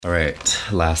All right,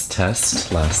 last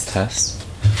test.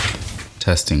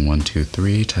 Testing 1 2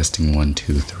 3. Testing 1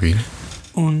 2 3.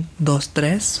 1, 2,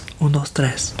 3. 1, 2,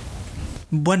 3.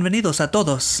 Bienvenidos a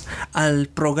todos al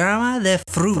programa de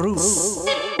Fruits.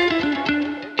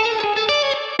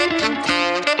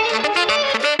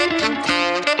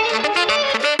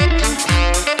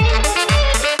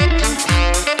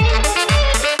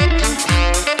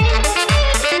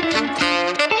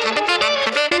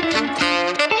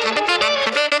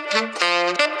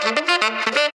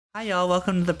 Hi y'all,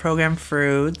 welcome to the program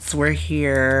Fruits. We're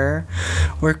here.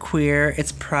 We're queer.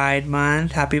 It's Pride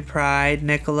Month. Happy Pride,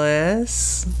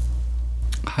 Nicholas.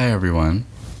 Hi, everyone.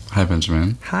 Hi,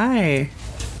 Benjamin. Hi.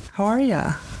 How are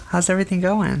ya? How's everything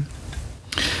going?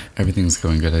 Everything's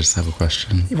going good. I just have a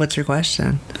question. What's your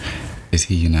question? Is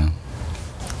he,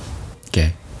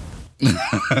 gay?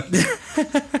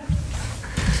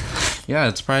 Yeah,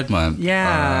 it's Pride Month.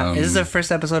 Yeah. This is the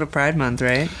first episode of Pride Month,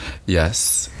 right?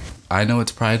 Yes. I know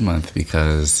it's Pride Month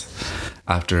because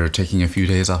after taking a few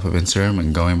days off of Instagram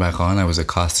and going back on, I was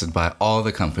accosted by all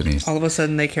the companies. All of a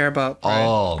sudden they care about Pride.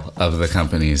 All of the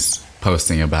companies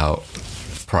posting about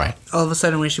Pride. All of a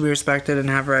sudden we should be respected and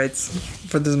have rights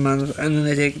for this month, and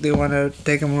then they want to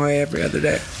take them away every other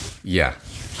day. Yeah.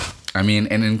 I mean,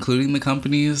 and including the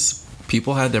companies,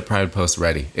 people had their Pride posts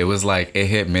ready. It was like it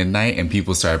hit midnight and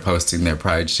people started posting their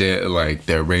Pride shit, like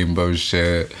their rainbow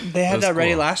shit. They had that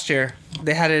ready last year.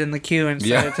 They had it in the queue and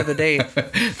set it to the date.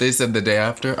 They said the day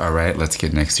after, all right, let's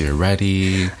get next year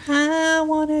ready. I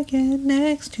want to get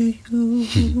next to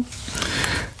you.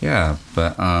 Yeah,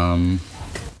 but I'm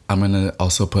going to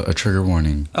also put a trigger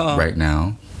warning right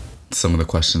now. Some of the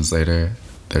questions later,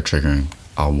 they're triggering.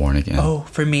 I'll warn again. Oh,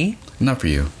 for me? Not for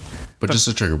you, but just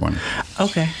a trigger warning.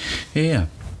 Okay. Yeah.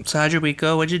 So how'd your week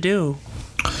go? What'd you do?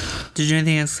 Did you do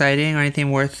anything exciting or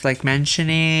anything worth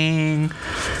mentioning?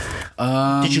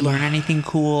 Did you learn anything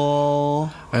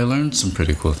cool? I learned some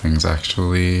pretty cool things,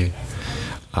 actually.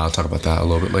 I'll talk about that a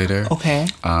little bit later. Okay.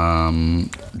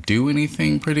 Do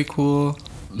anything pretty cool?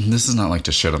 This is not like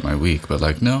to shit up my week,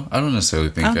 but no, I don't necessarily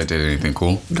think I did anything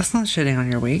cool. That's not shitting on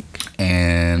your week.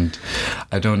 And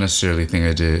I don't necessarily think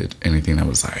I did anything that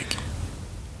was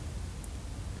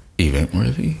event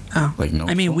worthy. Oh. No.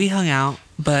 I mean, we hung out,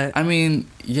 but... I mean,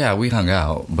 yeah, we hung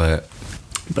out, but...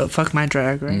 But fuck my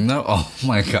drag, right? No, oh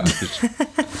my gosh.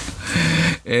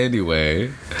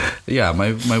 Anyway, yeah,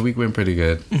 my week went pretty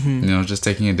good. Mm-hmm. Just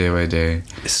taking it day by day.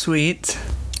 Sweet.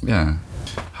 Yeah.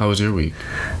 How was your week?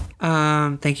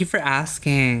 Thank you for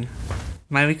asking.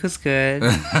 My week was good.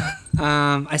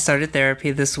 I started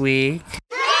therapy this week.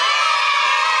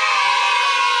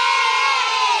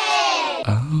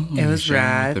 Oh, it was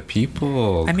rad. The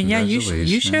people. I mean, yeah, you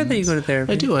share that you go to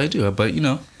therapy. I do, but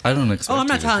I don't expect. I'm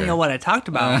not telling you what I talked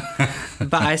about.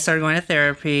 But I started going to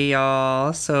therapy,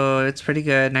 y'all. So it's pretty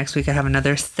good. Next week I have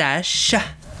another sesh.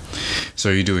 So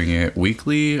are you doing it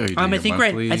weekly? Or are you doing it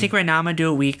monthly? I think right now I'm gonna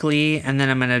do it weekly, and then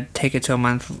I'm gonna take it to a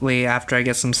monthly after I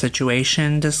get some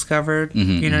situation discovered.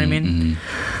 You know what I mean?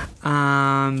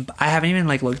 Mm-hmm. I haven't even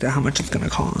looked at how much it's gonna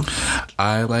cost.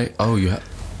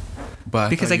 But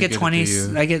because I get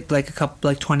 20, I get a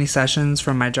couple 20 sessions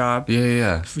from my job.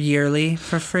 Yeah. Yearly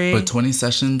for free. But 20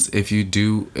 sessions, if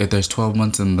there's 12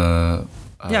 months in the.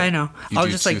 Yeah, I know. I'll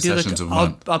just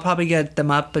I'll probably get them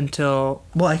up until.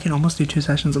 Well, I can almost do 2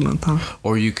 sessions a month, huh?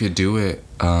 Or you could do it.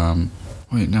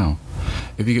 Wait, no.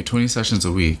 If you get 20 sessions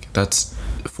a week, that's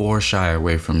 4 shy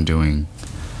away from doing.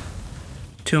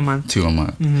 2 a month. 2 a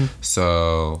month. Mm-hmm.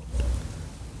 So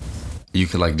you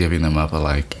could divvy them up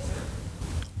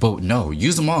But no,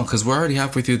 use them all because we're already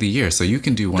halfway through the year, so you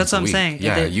can do once That's what a week. I'm saying.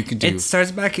 Yeah, you can do. It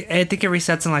starts back. I think it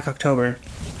resets in October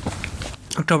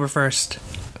 1st.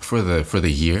 For the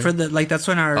year. That's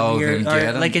when our year,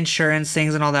 insurance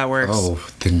things and all that works. Oh,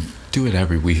 then do it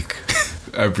every week,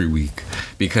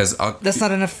 because that's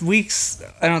not enough weeks.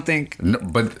 I don't think. No,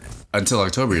 but. Until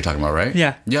October, you're talking about, right?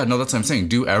 Yeah. Yeah, no, that's what I'm saying.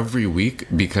 Do every week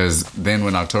because then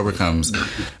when October comes,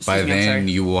 by then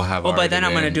you will have. Well, by then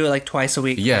I'm going to do it twice a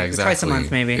week. Yeah, exactly. Twice a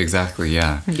month, maybe. Exactly.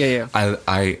 Yeah. Yeah.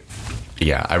 I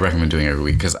recommend doing it every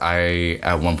week because I,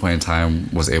 at one point in time,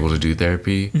 was able to do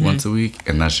therapy once a week,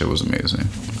 and that shit was amazing.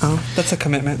 Oh, that's a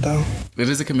commitment, though. It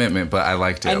is a commitment, but I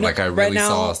liked it. I really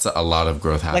saw a lot of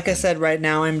growth happen. Like I said, right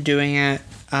now I'm doing it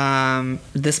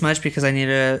this much because I need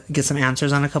to get some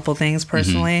answers on a couple things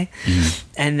personally.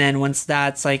 And then once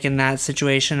that's in that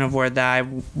situation of where I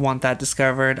want that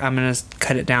discovered, I'm going to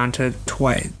cut it down to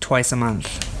twice a month.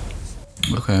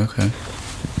 Okay.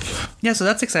 Yeah, so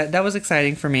that's that was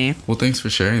exciting for me. Well, thanks for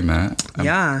sharing that.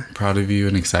 I'm proud of you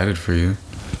and excited for you.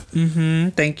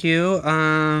 Thank you.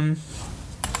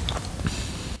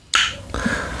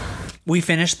 We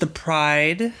finished the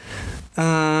Pride.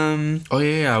 Oh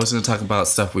yeah, I was gonna talk about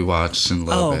stuff we watched in a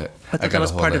little bit. I thought that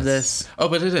was part of this. Oh,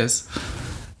 but it is.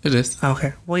 It is.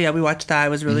 Okay. Well, yeah, we watched that. It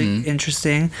was really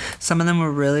interesting. Some of them were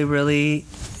really, really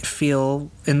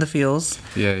in the feels.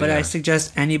 Yeah, but yeah. I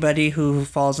suggest anybody who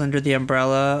falls under the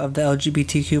umbrella of the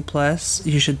LGBTQ+,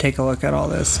 you should take a look at all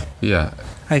this. Yeah.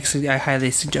 I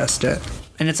highly suggest it.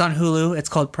 And it's on Hulu. It's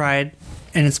called Pride.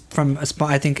 And it's from,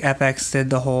 I think FX did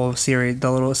the whole series, the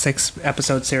little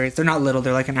 6-episode series. They're not little,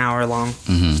 they're like an hour long.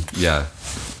 Yeah.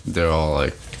 They're all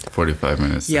like 45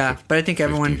 minutes. Yeah, but I think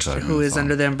everyone who is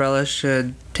under the umbrella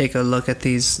should take a look at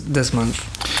these this month.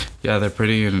 Yeah, they're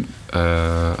pretty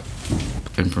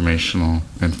informational,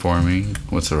 informing.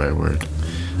 What's the right word?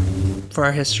 For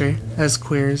our history as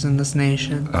queers in this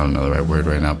nation. I don't know the right word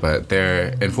right now, but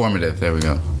they're informative. There we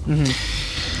go.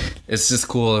 It's just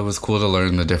cool. It was cool to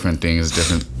learn the different things.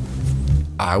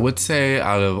 I would say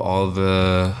out of all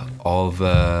the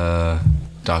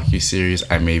docuseries,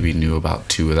 I maybe knew about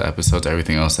 2 of the episodes.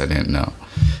 Everything else I didn't know.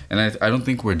 And I don't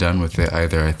think we're done with it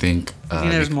either. I think... you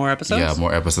think there's more episodes? Yeah,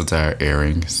 more episodes are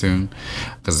airing soon.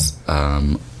 Because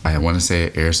I want to say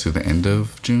it airs through the end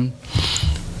of June.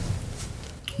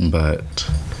 But...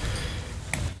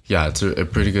 yeah, it's a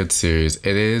pretty good series.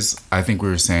 It is, I think we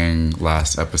were saying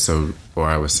last episode, or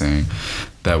I was saying,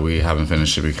 that we haven't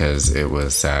finished it because it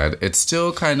was sad. It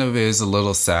still kind of is a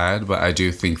little sad, but I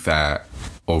do think that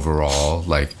overall,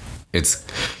 like,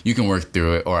 you can work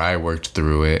through it, or I worked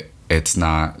through it. It's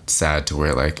not sad to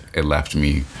where, like, it left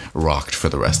me rocked for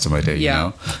the rest of my day, you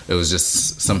know? It was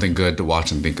just something good to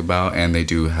watch and think about, and they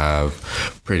do have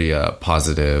pretty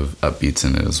positive upbeats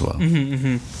in it as well.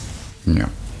 Yeah.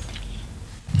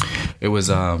 It was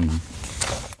on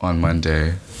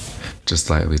Monday, just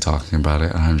lightly talking about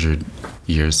it, 100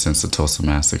 years since the Tulsa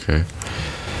Massacre.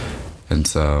 And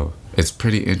so it's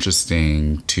pretty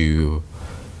interesting to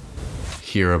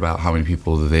hear about how many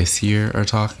people this year are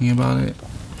talking about it.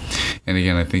 And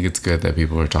again, I think it's good that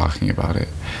people are talking about it.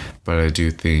 But I do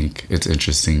think it's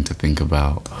interesting to think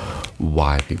about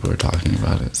why people are talking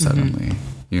about it suddenly,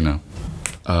 you know.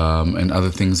 And other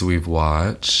things we've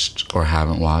watched or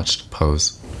haven't watched,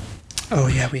 Pose. Oh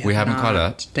yeah, we haven't caught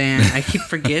up. Damn, I keep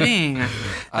forgetting.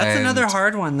 That's another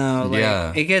hard one though.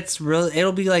 Like, it gets real.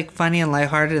 It'll be like funny and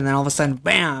lighthearted, and then all of a sudden,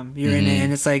 bam, you're in it,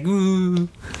 and it's like, ooh.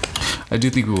 I do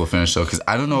think we will finish though, because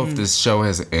I don't know if this show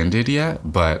has ended yet.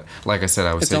 But like I said,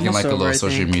 I was taking like a little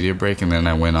social media break, and then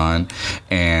I went on,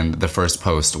 and the first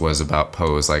post was about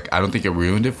Pose. Like, I don't think it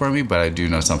ruined it for me, but I do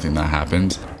know something that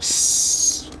happened.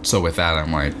 So with that,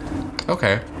 I'm like,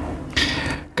 okay,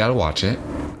 gotta watch it.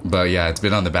 But yeah, it's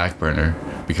been on the back burner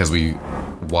because we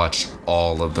watched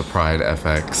all of the Pride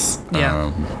FX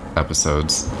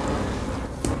episodes.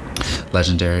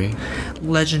 Legendary.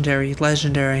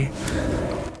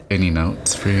 Any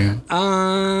notes for you?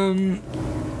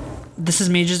 This is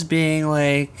me just being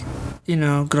like, you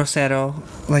know, grosero,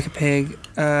 like a pig.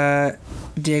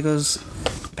 Diego's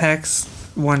pecs,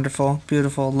 wonderful,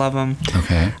 beautiful, love them.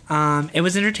 Okay. It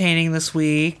was entertaining this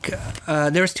week.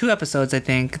 There was 2 episodes, I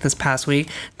think, this past week.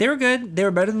 They were good. They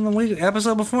were better than the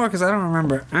episode before, because I don't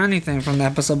remember anything from the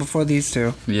episode before these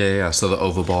 2. Yeah. So the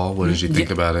Ova Ball, what did you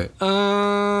think about it?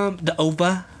 The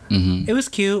Ova. It was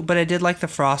cute, but I did like the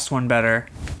Frost one better.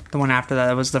 The one after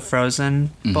that was the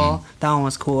Frozen ball. That one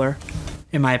was cooler,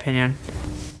 in my opinion.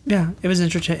 Yeah, it was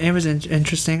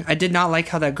interesting. I did not like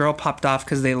how that girl popped off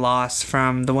because they lost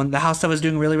from the house that was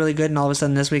doing really, really good, and all of a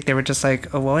sudden this week they were just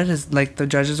like, oh, what is, like, the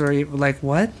judges were like,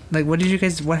 what? Like, what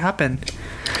happened?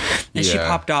 And she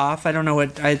popped off. I don't know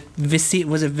what, I forget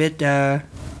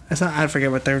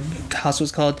what their house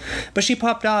was called, but she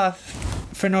popped off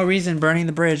for no reason, burning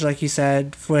the bridge, like you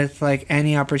said, with like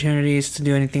any opportunities to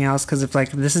do anything else. Because if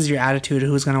this is your attitude,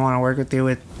 who's gonna want to work with you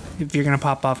if you're gonna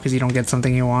pop off because you don't get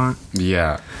something you want?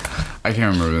 Yeah, I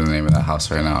can't remember the name of that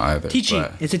house right now either.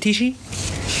 Tichy. Is it Tichy?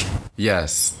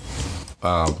 Yes.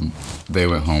 They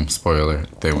went home. Spoiler.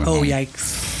 They went home. Oh,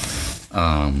 yikes.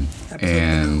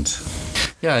 And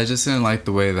yeah, I just didn't like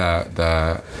the way that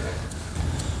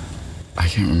I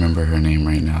can't remember her name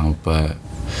right now, but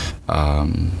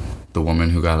the woman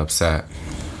who got upset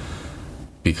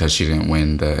because she didn't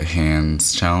win the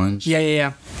hands challenge.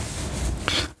 Yeah.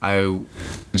 I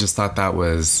just thought that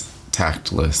was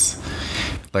tactless.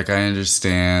 Like, I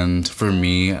understand, for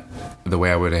me, the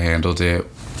way I would have handled it,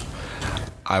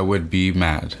 I would be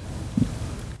mad.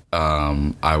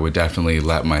 I would definitely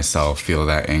let myself feel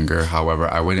that anger. However,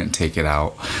 I wouldn't take it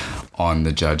out on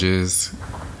the judges,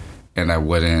 and I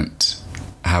wouldn't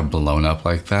have blown up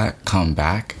like that, come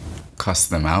back, cuss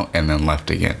them out, and then left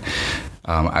again.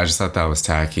 I just thought that was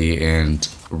tacky and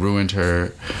ruined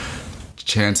her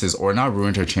chances, or not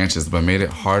ruined her chances, but made it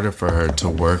harder for her to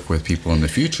work with people in the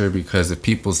future, because if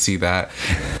people see that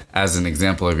as an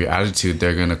example of your attitude,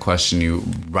 they're going to question you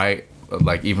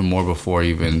like even more before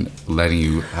even letting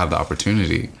you have the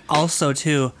opportunity. Also,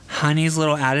 too, Honey's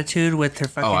little attitude with her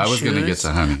fucking shoes. Oh, I was going to get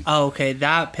to Honey. Oh, okay.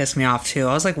 That pissed me off, too.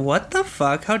 I was like, what the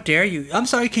fuck? How dare you? I'm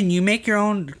sorry, can you make your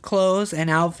own clothes and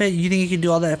outfit? You think you can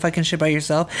do all that fucking shit by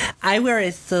yourself? I wear a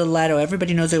stiletto.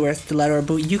 Everybody knows I wear a stiletto or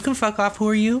boot. You can fuck off. Who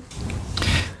are you?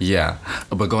 Yeah.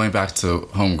 But going back to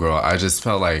Homegirl, I just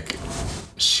felt like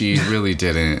she really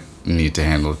didn't need to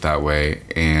handle it that way.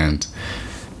 And...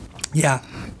 Yeah,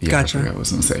 I gotcha. forgot what I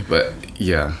was going to say. But,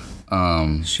 yeah.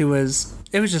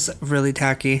 It was just really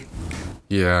tacky.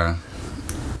 Yeah.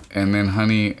 And then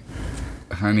Honey,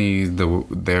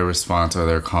 their response or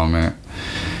their comment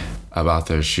about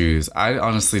their shoes. I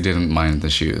honestly didn't mind the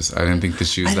shoes. I didn't think the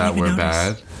shoes that were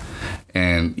bad.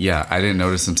 And yeah, I didn't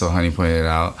notice until Honey pointed it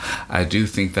out. I do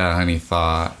think that Honey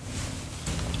thought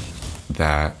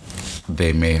that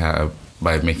they may have,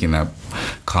 by making that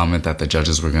comment, that the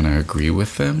judges were going to agree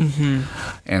with them. Mm-hmm.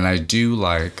 And I do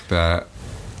like that,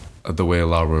 the way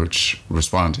La Roche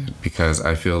responded, because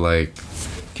I feel like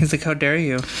he's like, how dare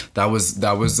you? That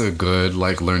was a good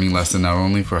like learning lesson, not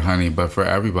only for Honey but for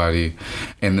everybody,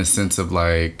 in the sense of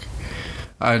like,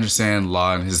 I understand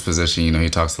Law in his position, you know, he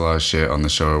talks a lot of shit on the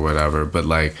show or whatever, but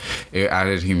like it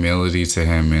added humility to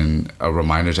him and a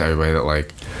reminder to everybody that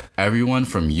like everyone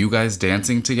from you guys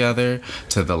dancing together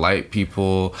to the light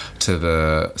people to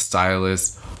the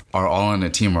stylists are all in a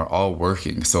team, are all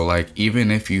working. So like even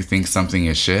if you think something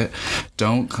is shit,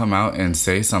 don't come out and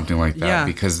say something like that,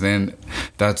 because then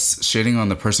that's shitting on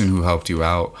the person who helped you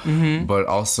out, but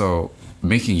also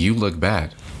making you look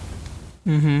bad.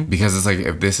 Because it's like,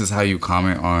 if this is how you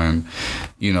comment on,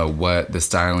 you know, what the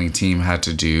styling team had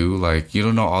to do, like you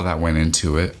don't know all that went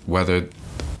into it, whether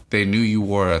they knew you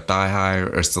wore a thigh high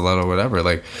or stiletto or whatever.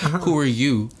 Like who are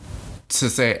you to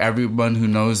say everyone who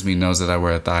knows me knows that I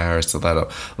wear a thigh high or stiletto?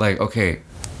 Like, okay,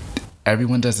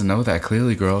 everyone doesn't know that,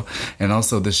 clearly, girl. And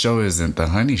also the show isn't the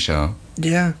Honey show.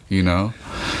 Yeah. You know?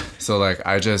 So like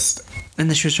and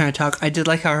then she was trying to talk. I did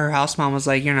like how her house mom was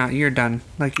like, you're done.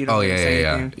 Like, you don't say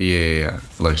anything. Yeah.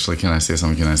 Like, she's like, can I say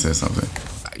something?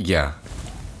 Yeah.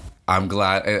 I'm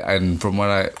glad. And from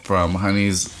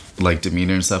Honey's, like,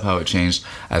 demeanor and stuff, how it changed,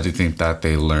 I do think that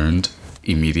they learned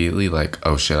immediately, like,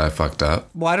 oh, shit, I fucked up.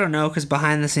 Well, I don't know, because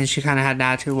behind the scenes, she kind of had an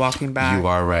attitude walking back. You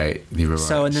are right.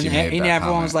 So, and then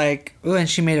everyone was like, ooh, and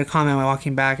she made a comment while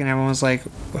walking back, and everyone was like,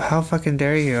 how fucking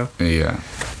dare you? Yeah.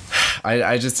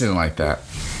 I just didn't like that.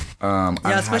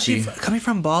 Especially coming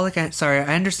from Ball. Like, I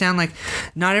understand, like,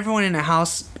 not everyone in a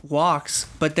house walks,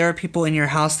 but there are people in your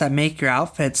house that make your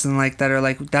outfits, and like that are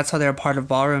like, that's how they're a part of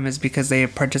ballroom, is because they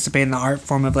participate in the art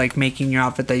form of like making your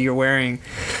outfit that you're wearing.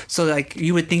 So like,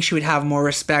 you would think she would have more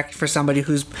respect for somebody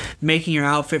who's making your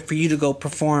outfit for you to go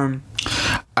perform.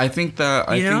 I think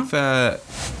that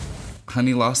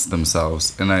Honey lost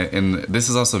themselves, and this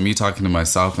is also me talking to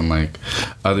myself and like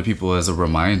other people as a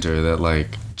reminder that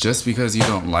like, just because you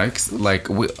don't like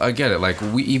I get it, like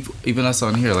we even us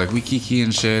on here, like we kiki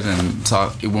and shit and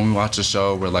talk when we watch a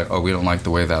show, we're like, oh, we don't like the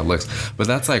way that looks, but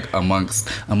that's like amongst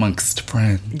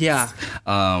friends.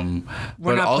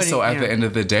 But also at the end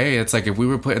of the day, it's like, if we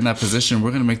were put in that position, we're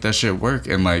gonna make that shit work.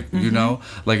 And like, you know,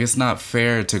 like it's not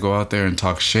fair to go out there and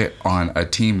talk shit on a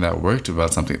team that worked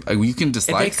about something. Like, you can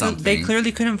dislike something. They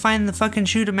clearly couldn't find the fucking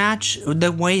shoe to match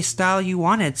the way style you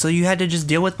wanted, so you had to just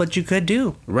deal with what you could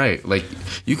do. Right. Like,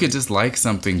 you could dislike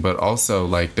something, but also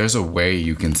like there's a way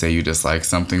you can say you dislike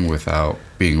something without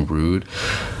being rude.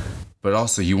 But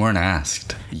also, you weren't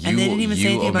asked. And they didn't even say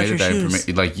anything about your shoes.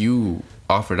 Like, you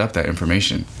offered up that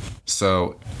information.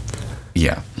 So,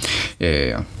 yeah.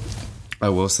 I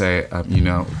will say, you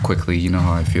know, quickly, you know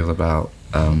how I feel about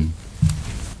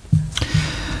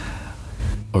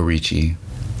Orichi.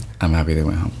 I'm happy they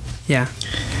went home. Yeah.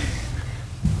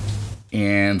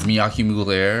 And Miyake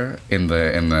Mugler in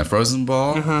the Frozen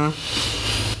Ball.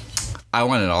 I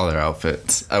wanted all their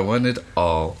outfits. I wanted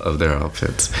all of their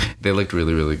outfits. They looked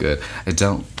really, really good. You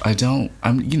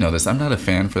know this, I'm not a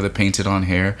fan for the painted on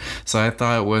hair, so I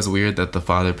thought it was weird that the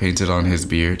father painted on his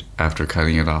beard after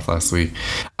cutting it off last week.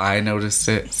 I noticed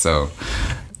it, so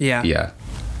yeah.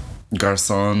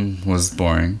 Garçon was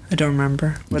boring. I don't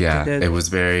remember what they did. It was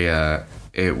very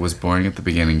it was boring at the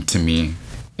beginning to me,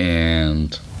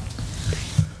 and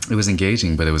it was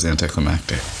engaging, but it was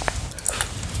anticlimactic.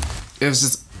 It was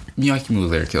just, Miyake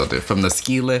Mugler killed it. From the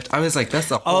ski lift, I was like, that's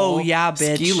the whole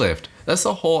ski lift. That's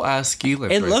a whole ass ski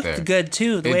lift. It right looked there. good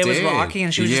too. The way it was did. rocking,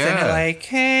 and she was just in it like,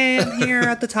 "Hey, I'm here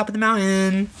at the top of the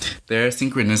mountain." Their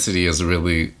synchronicity is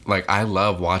really like, I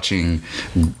love watching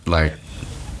like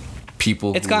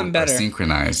people It's who gotten better. are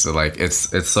synchronized. So like it's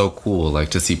so cool like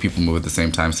to see people move at the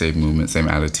same time, same movement, same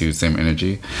attitude, same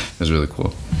energy. It's really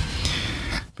cool.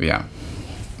 But yeah.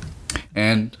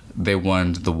 And they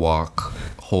won the walk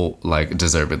whole like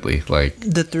deservedly. Like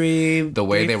The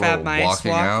way three they were Fat Mice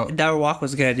walking out. That walk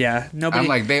was good. Yeah, nobody. I'm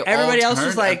like, they all everybody else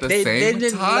was turned like at the they same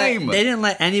didn't time. they didn't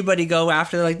let anybody go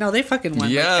after. They're like, no, they fucking won.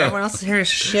 Yeah. Like, everyone else is here as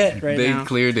shit right they now.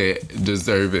 cleared it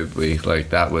deservedly. Like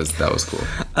that was cool.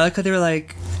 I like how they were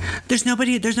like, there's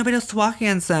nobody else to walk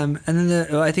against them, and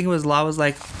then I think it was Law was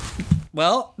like,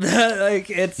 well, like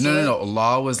it's No.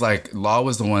 Law was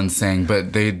the one saying,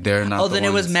 but they're not. Oh, the then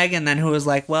it was ones- Megan then who was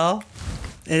like, well,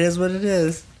 it is what it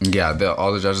is. Yeah,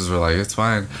 all the judges were like, it's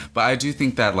fine. But I do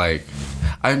think that, like,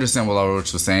 I understand what Laura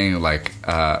Roach was saying, like,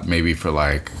 maybe for,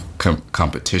 like,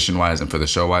 competition-wise and for the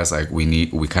show-wise, like, we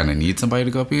kind of need somebody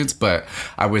to go up against. But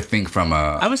I would think from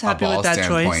I was happy a ball with that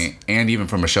standpoint, choice. and even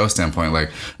from a show standpoint, like,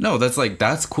 no,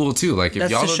 that's cool, too. Like, if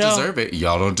That's y'all the don't show. deserve it,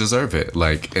 y'all don't deserve it.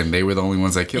 Like, and they were the only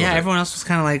ones that killed Yeah, it. everyone else was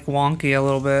kind of like wonky a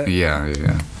little bit. Yeah.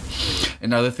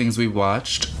 And other things we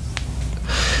watched...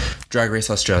 Drag Race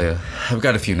Australia. I've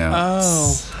got a few notes.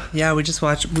 Oh, yeah, we just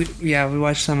watched. We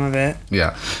watched some of it.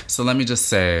 Yeah. So let me just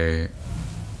say,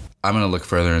 I'm gonna look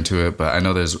further into it, but I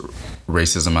know there's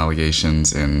racism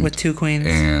allegations and With two queens.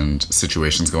 and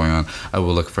situations going on. I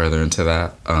will look further into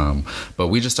that. But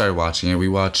we just started watching it. We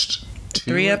watched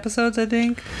 3 episodes, I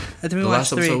think. I think we The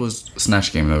watched last 3. episode was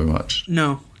Snatch Game that we watched.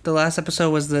 No, the last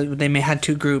episode was had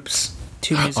 2 groups.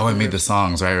 2 musical Oh, I made the groups.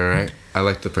 songs. Right. I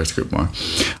like the first group more.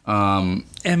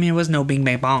 I mean, it was no Bing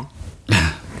Bang Bong.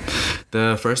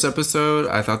 The first episode,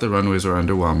 I thought the runways were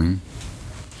underwhelming,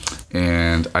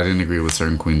 and I didn't agree with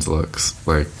certain queens' looks.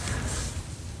 Like,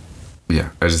 yeah,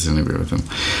 I just didn't agree with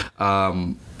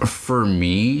them. For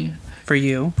me, For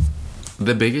you.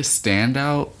 the biggest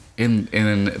standout in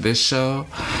this show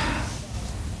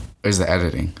is the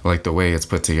editing, like the way it's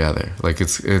put together. Like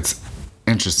it's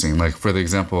interesting. Like for the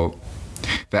example,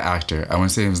 the actor, I want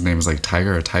to say his name is like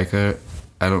Tiger or Taika.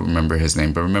 I don't remember his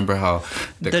name, but remember how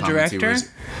The commentary director? was-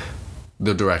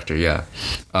 the director, yeah.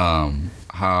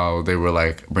 How they were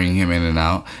like bringing him in and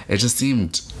out. It just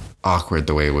seemed awkward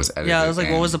the way it was edited. Yeah, I was like,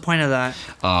 what and, was the point of that?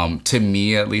 to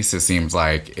me, at least, it seems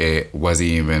like it wasn't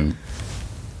even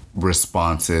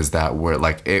responses that were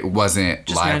like, it wasn't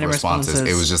Just live random responses. It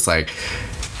responses. was just like,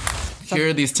 here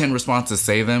are these 10 responses,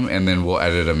 say them, and then we'll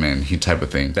edit them in, type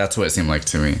of thing. That's what it seemed like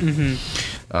to me.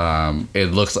 Mm-hmm. It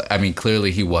looks like, I mean,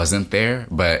 clearly he wasn't there,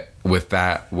 but with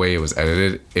that way it was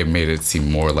edited, it made it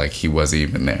seem more like he wasn't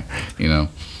even there, you know?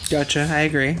 Gotcha, I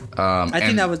agree. I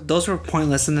think those were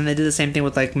pointless, and then they did the same thing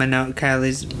with like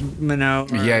Kylie's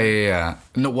Minogue. Yeah.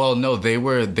 No, they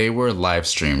were live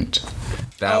streamed.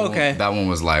 Okay. That one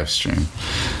was live streamed.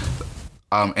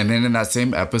 And then in that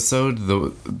same episode,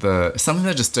 the something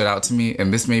that just stood out to me,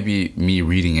 and this may be me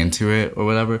reading into it or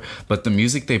whatever, but the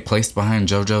music they placed behind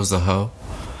JoJo's The Hoe.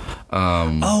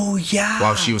 Oh yeah.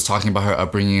 While she was talking about her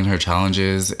upbringing and her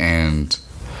challenges and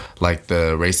like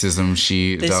the racism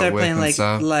she They dealt started with playing and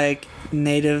stuff. like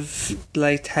native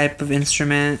like type of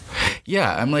instrument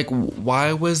Yeah, I'm like,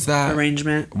 why was that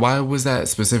arrangement. Why was that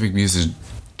specific music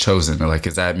chosen? Like,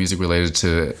 is that music related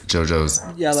to JoJo's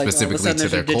Yeah, like specifically all of a to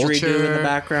sudden their there's a didgeridoo culture? in the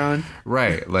background,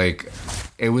 Right. Like,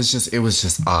 it was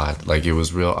just odd. Like, it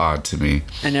was real odd to me.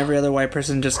 and every other white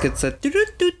person just gets a doo doo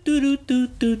doo doo doo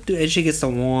doo doo, and she gets the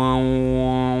wah,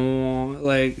 wah, wah.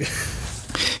 Like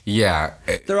Yeah.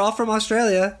 they're all from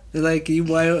Australia. They're like, if you're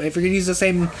gonna use the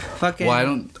same fucking.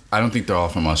 Well, I don't think they're all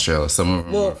from Australia. Some of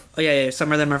them. Well, yeah.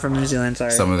 Some of them are from New Zealand.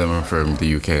 Sorry. Some of them are from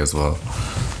the UK as well.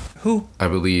 Who? I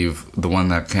believe the one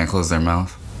that can't close their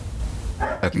mouth.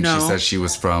 I think No. she said she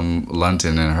was from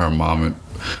London and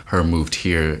her moved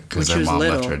here because When her she was mom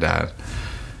left little. her dad.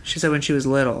 She said when she was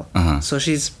little. Uh-huh. So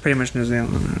she's pretty much New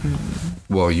Zealand.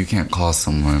 Well, you can't call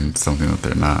someone something that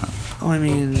they're not. Oh, I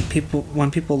mean,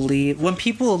 when people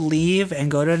leave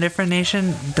and go to a different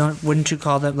nation, wouldn't you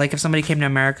call them, like if somebody came to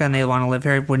America and they want to live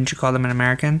here, wouldn't you call them an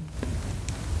American?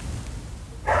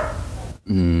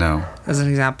 No. As an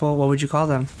example, what would you call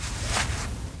them?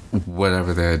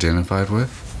 Whatever they identified with.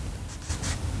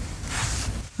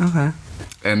 Okay.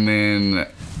 And then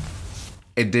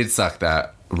it did suck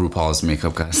that RuPaul's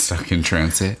makeup got stuck in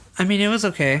transit. I mean, it was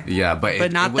okay. Yeah,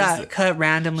 but Not it was, that cut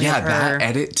randomly Yeah, of her. that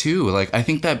edit too. Like, I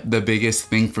think that the biggest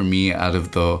thing for me out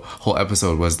of the whole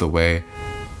episode was the way.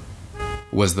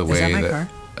 Is that my car?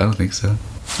 I don't think so.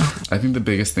 I think the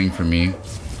biggest thing for me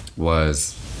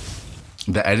was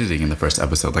the editing in the first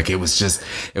episode. Like, it was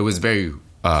very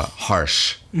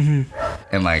harsh and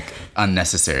like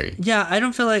unnecessary. Yeah,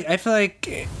 I feel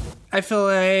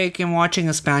like in watching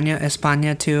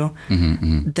España too,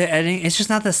 the editing, it's just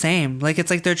not the same. Like, it's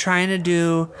like they're trying to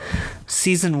do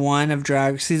season 1,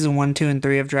 2, and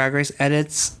 3 of Drag Race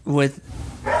edits with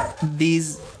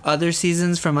these other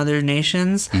seasons from other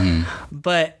nations,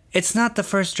 but it's not the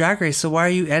first Drag Race. So why are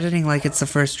you editing like it's the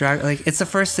first like it's the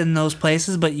first in those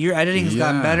places, but your editing's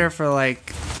got better for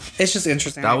like. It's just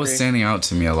interesting. That was standing out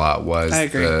to me a lot was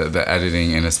the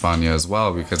editing in España as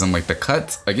well, because I'm like, the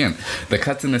cuts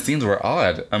in the scenes were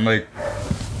odd. I'm like,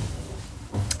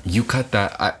 you cut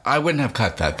that. I wouldn't have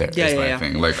cut that there. Is my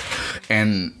thing. Like,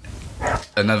 and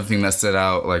another thing that stood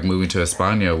out, like moving to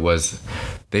España, was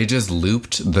they just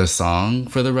looped the song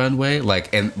for the runway. Like,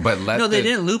 they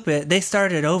didn't loop it. They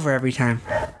started over every time.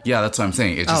 Yeah, that's what I'm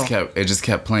saying. It just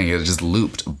kept playing. It just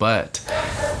looped, but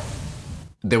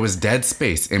there was dead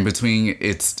space in between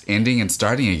its ending and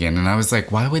starting again, and I was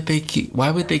like, why would they keep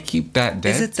that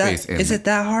dead space in? Is it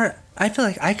that hard? I feel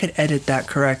like I could edit that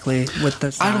correctly with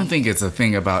the sound. I don't think it's a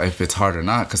thing about if it's hard or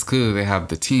not, because clearly they have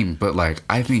the team, but like,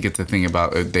 I think it's a thing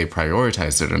about if they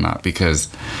prioritize it or not, because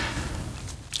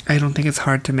I don't think it's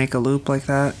hard to make a loop like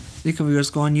that. You could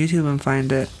just go on YouTube and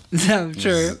find it. I'm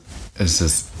sure.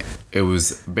 It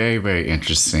was very, very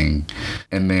interesting.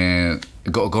 And then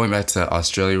going back to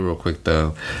Australia real quick,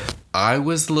 though, I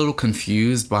was a little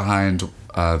confused behind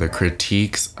the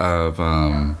critiques of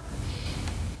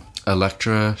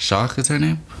Electra Shock, is her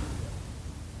name?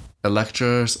 I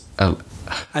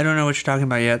don't know what you're talking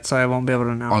about yet, so I won't be able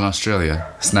to know. On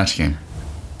Australia, Snatch Game.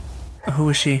 Who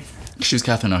was she? She was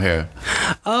Catherine O'Hara.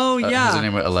 Oh, yeah. Is her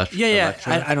name Electra? Yeah.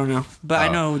 I don't know. But I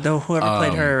know whoever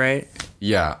played her, right?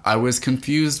 Yeah. I was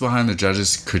confused behind the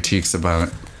judges' critiques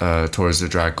about towards the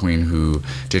drag queen who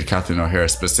did Catherine O'Hara,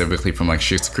 specifically from like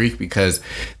Schitt's Creek, because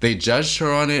they judged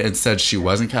her on it and said she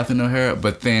wasn't Catherine O'Hara.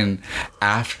 But then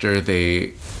after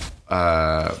they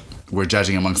were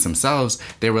judging amongst themselves,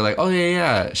 they were like, oh,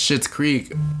 yeah, Schitt's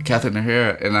Creek, Catherine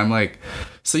O'Hara. And I'm like,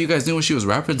 so you guys knew what she was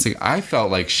referencing? I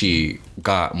felt like she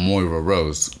got Moira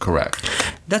Rose correct.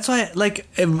 That's why, like,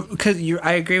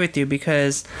 I agree with you,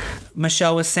 because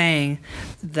Michelle was saying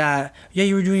that, yeah,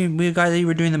 you were doing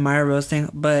the Moira Rose thing,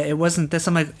 but it wasn't this.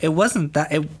 I'm like, it wasn't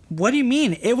that. What do you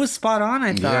mean? It was spot on,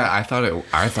 I thought. Yeah, I thought it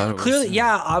was. Clearly,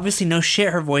 yeah, obviously, no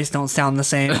shit, her voice don't sound the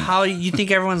same. How you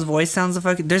think everyone's voice sounds the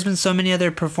fucking... There's been so many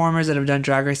other performers that have done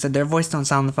Drag Race that their voice don't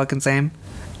sound the fucking same,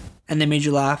 and they made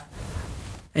you laugh.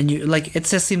 And you, like, it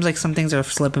just seems like some things are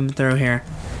slipping through here.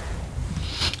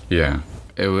 Yeah,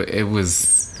 it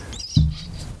was...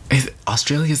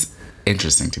 Australia's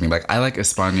interesting to me. Like, I like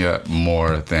España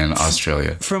more than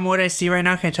Australia. From what I see right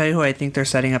now, can I tell you who I think they're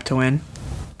setting up to win?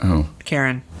 Who?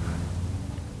 Karen.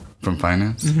 From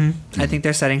Finance? I think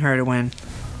they're setting her to win.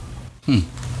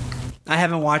 I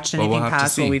haven't watched anything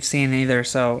past what we've seen either,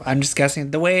 so I'm just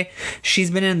guessing. The way she's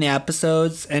been in the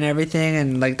episodes and everything,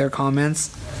 and like their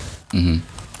comments,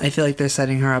 I feel like they're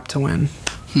setting her up to win.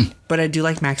 But I do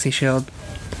like Maxi Shield.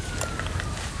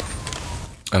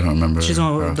 I don't remember. She's the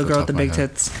girl with the big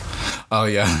tits. Oh,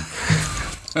 yeah.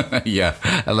 Yeah,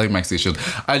 I like Maxi Shield.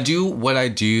 I do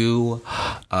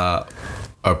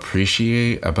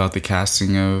appreciate about the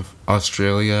casting of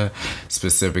Australia,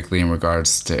 specifically in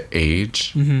regards to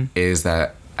age, is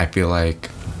that I feel like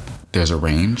there's a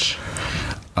range.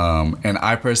 And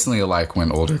I personally like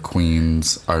when older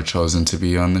queens are chosen to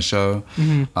be on the show,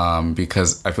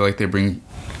 because I feel like they bring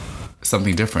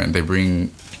something different. They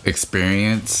bring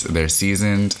experience, they're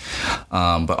seasoned,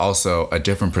 but also a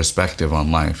different perspective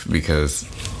on life, because,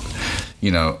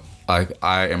 you know,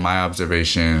 I in my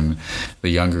observation, the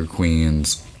younger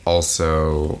queens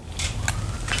also,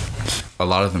 a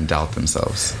lot of them doubt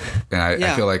themselves, and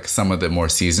I feel like some of the more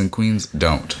seasoned queens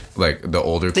don't. Like the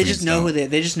older queens, they just know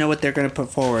they just know what they're going to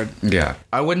put forward. Yeah,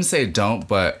 I wouldn't say don't,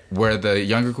 but where the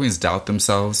younger queens doubt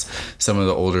themselves, some of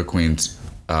the older queens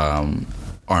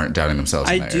aren't doubting themselves.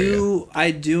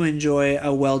 I do enjoy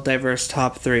a well-diverse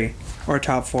top 3 or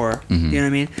top 4. You know what I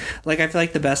mean? Like, I feel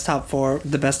like the best top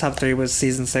 3 was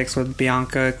season 6 with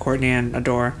Bianca, Courtney, and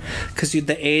Adore, because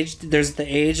there's the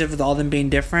age of all them being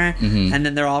different, and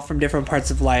then they're all from different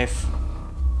parts of life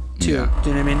too. Yeah. Do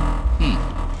you know what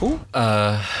I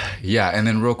mean? Yeah, and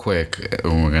then real quick,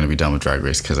 we're gonna be done with Drag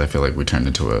Race, because I feel like we turned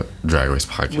into a Drag Race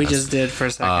podcast. We just did for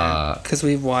a second, because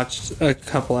we've watched a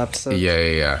couple episodes.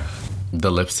 Yeah. The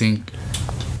lip sync,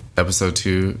 episode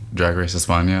 2, Drag Race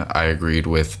España, I agreed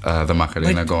with the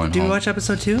Macarena going home. Did we watch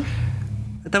episode 2?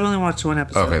 I thought we only watched one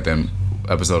episode. Okay, then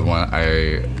episode 1, I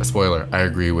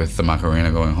agree with the Macarena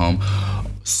going home.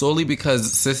 solely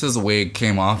because Sis's wig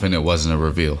came off and it wasn't a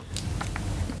reveal.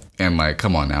 And like,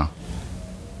 come on now.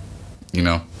 You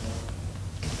know?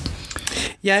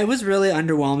 Yeah, it was really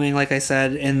underwhelming, like I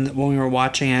said, when we were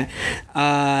watching it.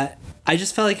 I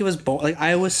just felt like it was like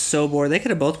I was so bored. They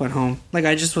could have both went home. Like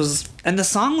I just was, and the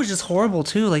song was just horrible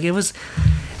too. Like it was,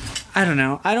 I don't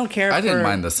know. I don't care. I didn't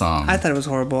mind the song. I thought it was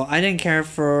horrible. I don't care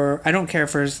for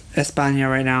España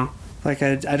right now. Like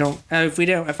I don't.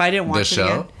 If I didn't watch the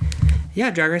show. Again, yeah,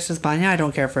 Drag Race España. I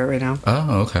don't care for it right now.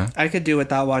 Oh, okay. I could do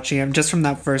without watching it just from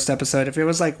that first episode. If it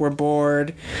was like we're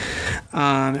bored,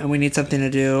 and we need something to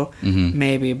do,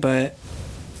 maybe. But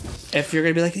if you're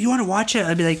gonna be like, you want to watch it,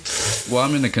 I'd be like, well,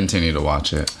 I'm gonna continue to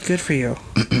watch it. Good for you.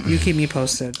 You keep me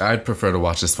posted. I'd prefer to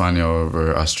watch España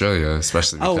over Australia,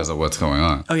 especially because of what's going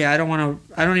on. Oh yeah, I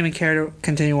don't even care to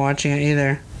continue watching it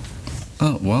either.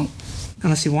 Oh well.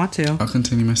 Unless you want to. I'll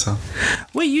continue myself.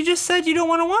 Wait, you just said you don't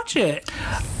want to watch it.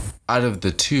 Out of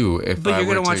the two, but you're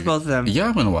gonna watch both of them. Yeah,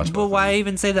 I'm gonna watch. But why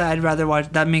even say that? I'd rather watch.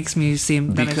 That makes me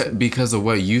seem because of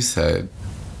what you said.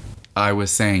 I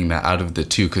was saying that out of the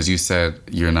two, because you said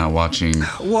you're not watching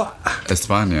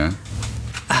España.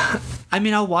 I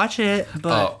mean, I'll watch it,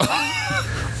 but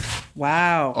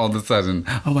wow! All of a sudden,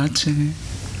 I'll watch it.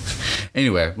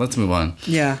 Anyway, let's move on.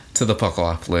 Yeah. To the puckle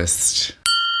off list.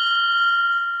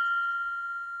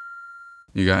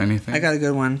 You got anything? I got a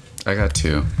good one. I got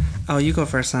two. Oh, you go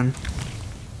first, son.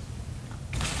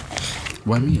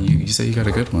 Why me? You said you got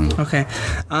a good one. Okay.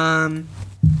 I'm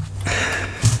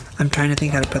trying to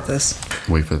think how to put this.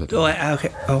 Wait for the dog. Okay.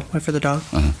 Oh, wait for the dog?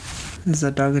 Uh-huh. Is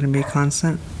the dog going to be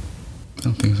constant? I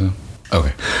don't think so.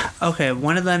 Okay. Okay,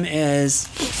 one of them is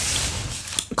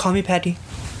call me Patty.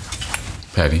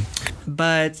 Patty.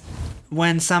 But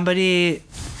when somebody,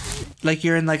 like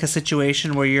you're in like a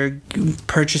situation where you're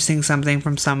purchasing something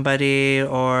from somebody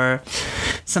or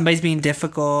somebody's being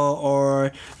difficult,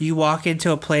 or you walk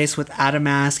into a place without a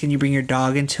mask and you bring your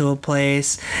dog into a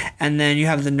place and then you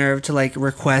have the nerve to like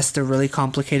request a really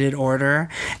complicated order,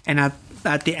 and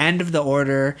at the end of the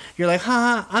order you're like,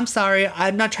 I'm sorry,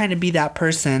 I'm not trying to be that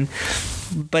person,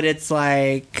 but it's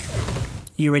like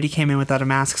you already came in without a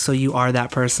mask, so you are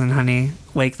that person, honey.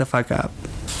 Wake the fuck up.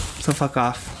 So fuck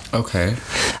off. Okay.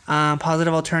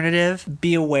 Positive alternative,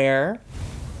 be aware.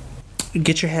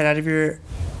 Get your head out of your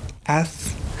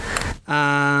ass.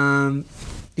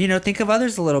 Think of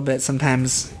others a little bit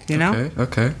sometimes, you know?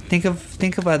 Okay. Think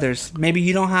of others. Maybe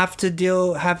you don't have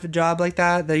to have a job like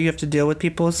that you have to deal with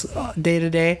people's day to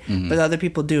day, but other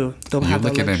people do. You're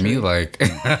looking at me like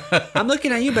I'm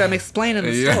looking at you, but I'm explaining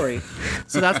the story.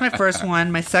 So that's my first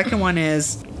one. My second one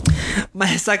is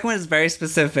very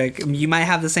specific. You might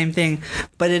have the same thing,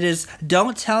 but it is,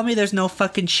 don't tell me there's no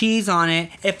fucking cheese on it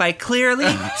if I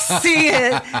clearly see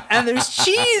it and there's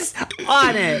cheese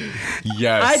on it.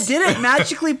 Yes. I didn't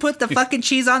magically put the fucking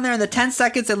cheese on there in the 10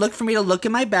 seconds it looked for me to look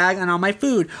in my bag and on my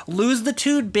food. Lose the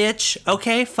toot, bitch.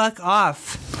 Okay, fuck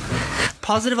off.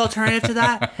 Positive alternative to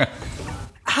that.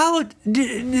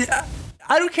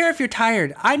 I don't care if you're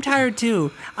tired. I'm tired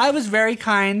too. I was very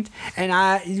kind, and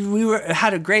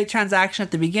had a great transaction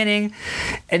at the beginning.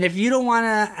 And if you don't want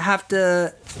to have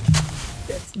to,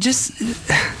 just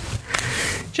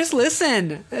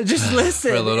listen. Just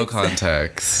listen. For a little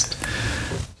context,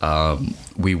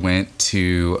 we went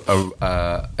to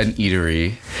an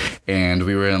eatery, and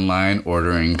we were in line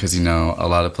ordering because a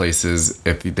lot of places,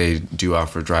 if they do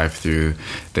offer drive-through,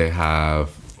 they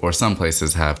have. Or some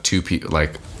places have two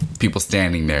people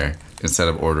standing there instead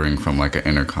of ordering from like an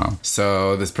intercom.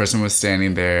 So this person was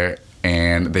standing there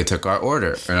and they took our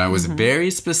order. And I was very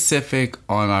specific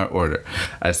on our order.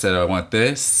 I said, I want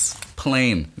this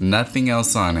plain, nothing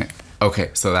else on it. Okay,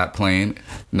 so that plain,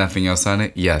 nothing else on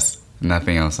it? Yes,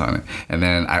 nothing else on it. And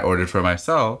then I ordered for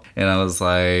myself and I was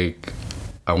like,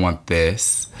 I want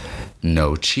this,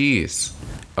 no cheese.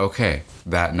 Okay,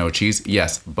 that no cheese?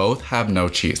 Yes, both have no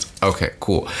cheese. Okay,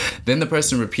 cool. Then the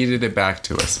person repeated it back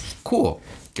to us. Cool.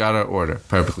 Got our order.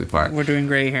 Perfectly fine. We're doing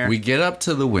great here. We get up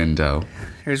to the window.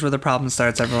 Here's where the problem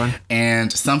starts, everyone.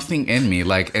 And something in me,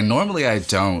 and normally I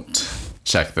don't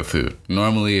check the food.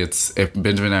 Normally it's, if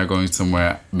Benjamin and I are going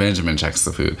somewhere, Benjamin checks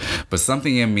the food. But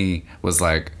something in me was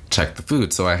like, check the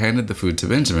food. So I handed the food to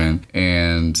Benjamin,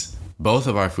 and both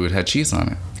of our food had cheese on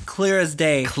it. Clear as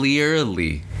day.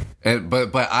 Clearly.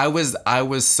 But I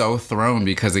was so thrown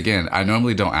because, again, I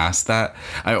normally don't ask that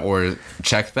or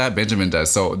check that. Benjamin does.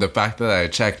 So the fact that I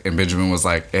checked and Benjamin was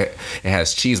like, it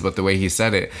has cheese, but the way he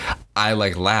said it, I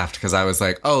laughed because I was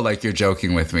like, oh, you're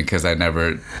joking with me because I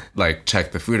never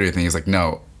checked the food or anything. He's like,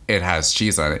 no, it has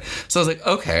cheese on it. So I was like,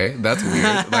 okay, that's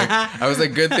weird. Like, I was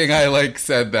like, good thing I like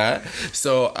said that.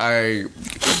 So I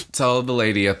tell the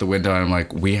lady at the window, and I'm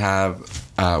like, we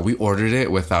ordered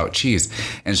it without cheese.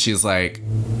 And she's like,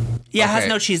 yeah, okay. It has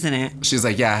no cheese in it. She's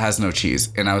like, yeah, it has no cheese.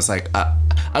 And I was like,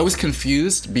 I was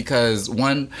confused because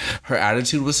one, her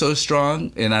attitude was so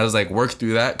strong, and I was like, work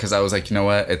through that, because I was like, you know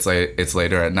what, it's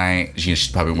later at night. She's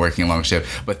probably working a long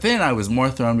shift. But then I was more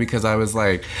thrown because I was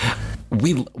like,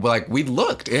 we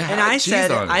looked. It had cheese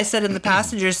on it. I said in the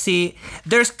passenger seat,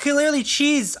 there's clearly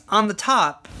cheese on the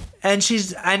top. And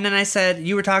then I said,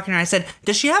 you were talking to her, I said,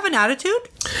 does she have an attitude?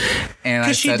 And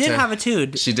because she did have an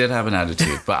attitude. She did have an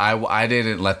attitude, but I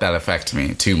didn't let that affect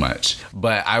me too much.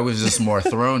 But I was just more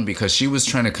thrown because she was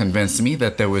trying to convince me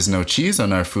that there was no cheese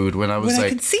on our food when I was like, I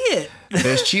can see it.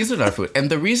 There's cheese in our food. And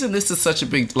the reason this is such a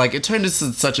big, like, it turned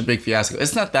into such a big fiasco.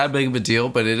 It's not that big of a deal,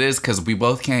 but it is because we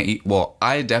both can't eat. Well,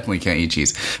 I definitely can't eat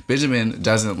cheese. Benjamin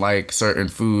doesn't like certain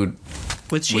food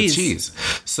with cheese.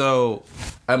 So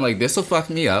I'm like, this will fuck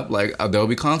me up. Like, there'll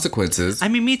be consequences. I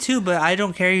mean, me too, but I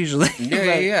don't care usually.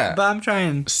 Yeah. But I'm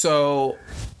trying. So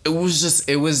it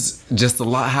was just a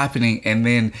lot happening. And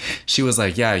then she was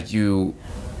like, yeah, you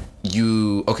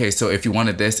okay, so if you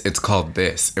wanted this, it's called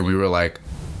this. And we were like,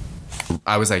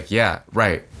 I was like, yeah,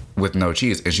 right, with no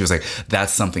cheese. And she was like,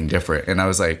 that's something different. And I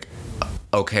was like,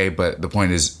 okay, but the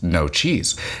point is no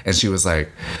cheese. And she was like,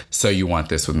 so you want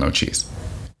this with no cheese?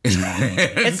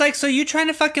 It's like, so you trying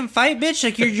to fucking fight, bitch?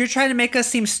 Like you're trying to make us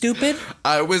seem stupid?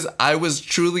 I was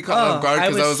truly caught off guard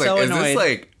because I was so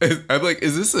like, annoyed. I'm like,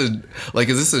 is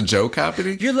this a joke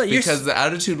happening? Because the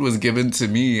attitude was given to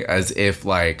me as if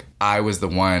like I was the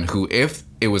one who, if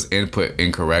it was input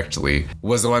incorrectly,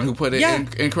 was the one who put it in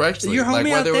incorrectly. Your homie like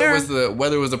whether out there.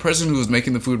 Whether it was the person who was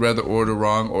making the food read the order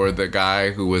wrong or the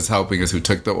guy who was helping us who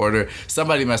took the order,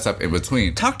 somebody messed up in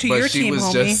between. Talk to your team,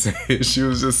 homie. She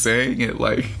was just saying it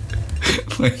like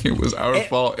it was our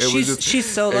fault. She's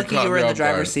so lucky you were in the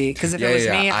driver's seat. Because if it was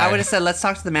me, I would have said, let's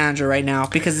talk to the manager right now.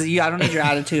 Because I don't need your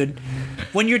attitude.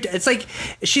 It's like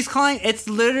she's calling. It's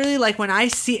literally like when I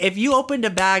see, if you opened a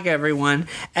bag, everyone,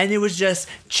 and it was just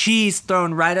cheese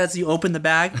thrown right as you open the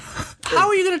bag. How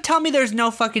are you gonna tell me there's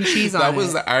no fucking cheese on it? That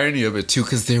was the irony of it too,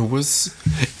 because there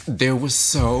was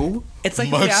so. It's like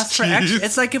much if we asked for extra.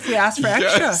 It's like if we asked for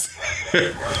extra.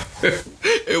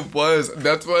 It was.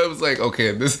 That's why I was like,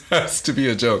 okay, this has to be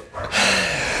a joke.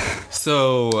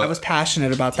 So I was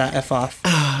passionate about that F off.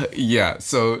 Yeah,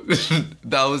 so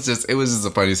it was just a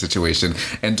funny situation.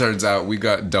 And turns out we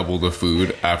got double the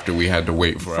food after we had to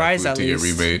wait for fries our food to get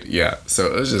remade. Yeah, so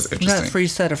it was just interesting. You got a free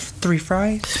set of 3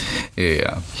 fries?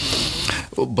 Yeah.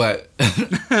 But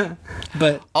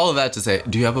all of that to say,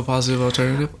 do you have a positive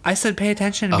alternative? I said pay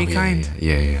attention and be kind.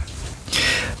 Yeah.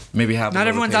 Maybe have Not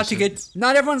everyone's out to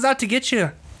get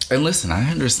you. And listen, I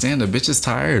understand a bitch is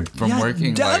tired from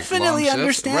working. Definitely like, long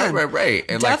understand. Shifts. Right.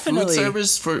 And definitely. Like food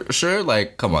service for sure.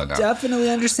 Like, come on now. Definitely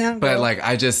understand. Girl. But like,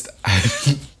 I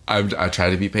try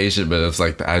to be patient, but it's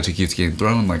like the attitude keeps getting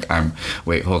thrown. Like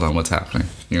wait, hold on, what's happening?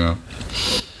 You know?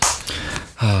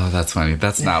 Oh, that's funny.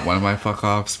 That's not one of my fuck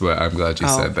offs, but I'm glad you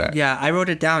said that. Yeah, I wrote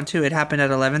it down too. It happened at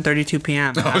 11:32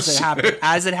 p.m. As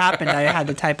it happened, I had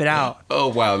to type it out. Oh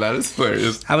wow, that is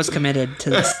hilarious. I was committed to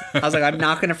this. I was like, I'm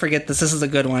not gonna forget this. This is a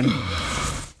good one.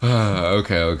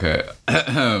 Okay.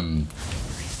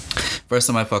 First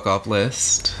on my fuck off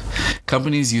list,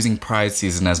 companies using Pride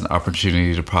season as an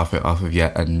opportunity to profit off of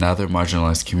yet another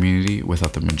marginalized community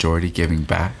without the majority giving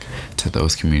back to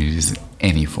those communities in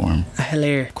any form.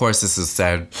 Hilarious. Of course, this is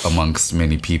said amongst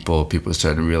many people. People are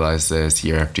starting to realize this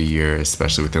year after year,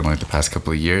 especially within like the past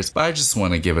couple of years. But I just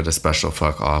want to give it a special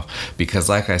fuck off because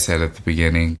like I said at the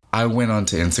beginning, I went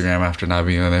onto Instagram after not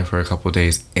being on there for a couple of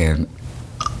days, and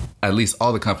at least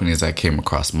all the companies that came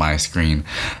across my screen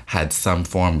had some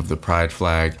form of the pride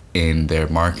flag in their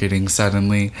marketing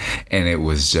suddenly, and it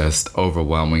was just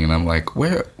overwhelming. And I'm like,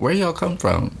 where y'all come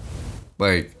from?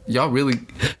 Like, y'all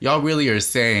really are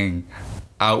saying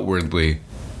outwardly,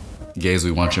 gays, we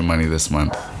want your money this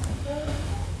month.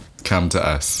 Come to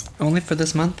us. Only for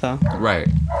this month, though. Right.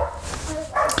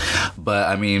 But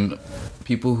I mean,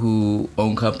 people who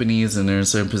own companies and they're in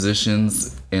certain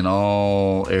positions in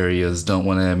all areas don't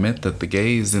want to admit that the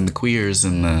gays and the queers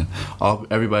and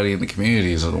everybody in the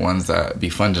communities are the ones that be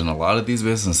funding a lot of these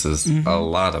businesses. Mm-hmm. A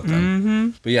lot of them. Mm-hmm.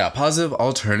 But yeah, positive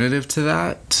alternative to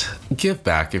that, give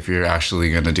back if you're actually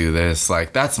going to do this.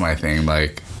 Like, that's my thing.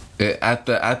 Like, at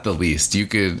the least, you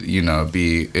could,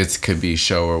 it could be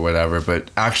show or whatever,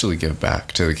 but actually give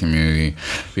back to the community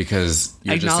because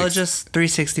you're acknowledge us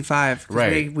 365.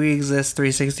 Right. We exist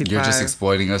 365. You're just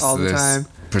exploiting us all this time.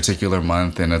 Particular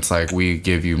month, and it's like we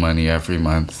give you money every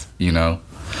month,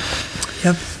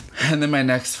 Yep. And then my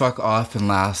next fuck off and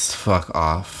last fuck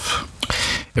off.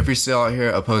 If you're still out here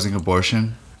opposing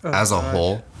abortion as a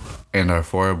whole and are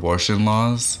for abortion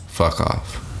laws, fuck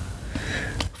off.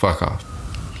 Fuck off.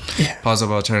 Yeah.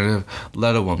 Positive alternative,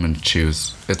 let a woman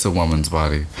choose. It's a woman's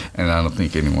body. And I don't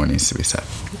think any more needs to be said.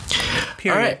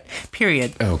 Period. All right.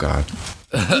 Period. Oh, God.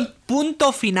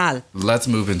 Punto final. Let's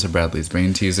move into Bradley's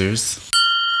brain teasers.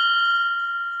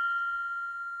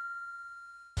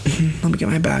 Let me get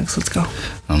my bags. Let's go.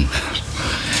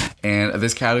 And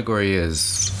this category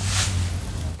is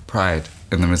pride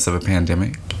in the midst of a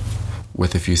pandemic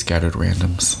with a few scattered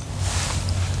randoms.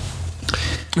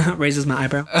 Raises my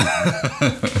eyebrow.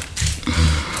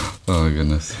 Oh, my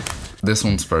goodness. This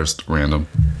one's first random.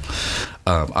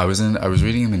 I was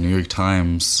reading in the New York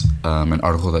Times an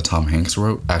article that Tom Hanks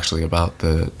wrote actually about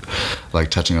the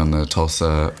touching on the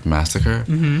Tulsa massacre.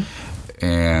 Mm-hmm.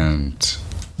 And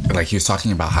he was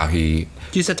talking about how he...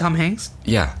 You said Tom Hanks?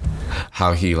 Yeah.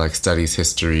 How he studies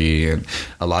history, and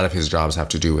a lot of his jobs have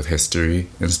to do with history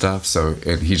and stuff. So,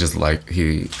 and he just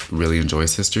he really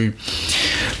enjoys history.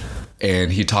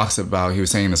 And he was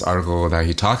saying in this article that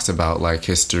he talks about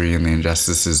history and the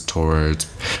injustices towards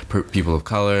people of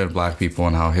color and black people,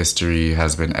 and how history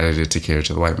has been edited to cater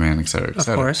to the white man, et cetera, et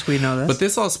cetera. Of course, we know this. But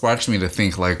this all sparks me to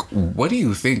think, what do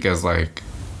you think as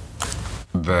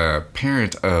the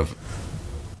parent of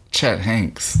Chet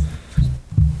Hanks?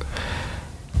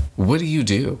 What do you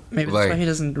do? Maybe that's why he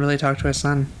doesn't really talk to his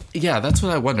son. Yeah, that's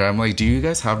what I wonder. I'm do you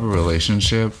guys have a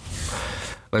relationship?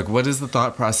 What is the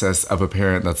thought process of a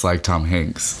parent that's like Tom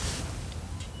Hanks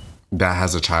that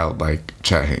has a child like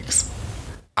Chet Hanks?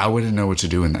 I wouldn't know what to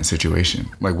do in that situation.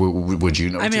 Would you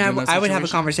know what to do in that situation? I would have a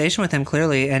conversation with him,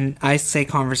 clearly, and I say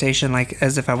conversation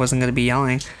as if I wasn't going to be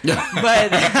yelling.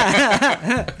 but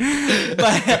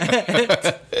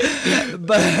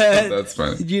that's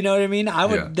fine. You know what I mean?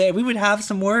 We would have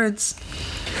some words.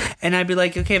 And I'd be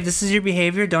like, okay, if this is your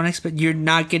behavior, don't expect, you're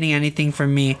not getting anything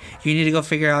from me. You need to go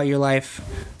figure out your life.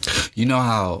 You know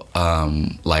how,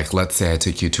 let's say I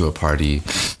took you to a party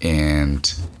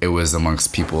and it was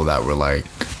amongst people that were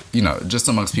just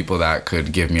amongst people that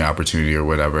could give me opportunity or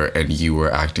whatever, and you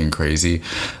were acting crazy,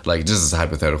 just as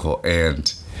hypothetical,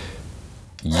 and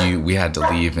we had to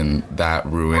leave, and that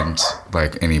ruined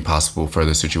any possible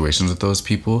further situations with those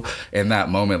people. In that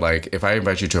moment, if I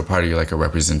invite you to a party, you're a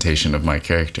representation of my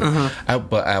character. Uh-huh.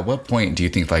 But at what point do you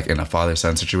think in a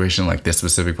father-son situation, this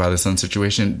specific father-son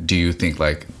situation, do you think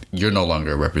you're no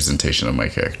longer a representation of my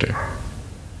character?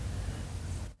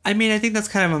 I mean, I think that's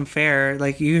kind of unfair.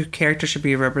 Your character should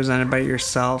be represented by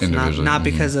yourself, not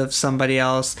because of somebody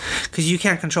else. Because you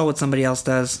can't control what somebody else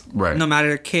does. Right. No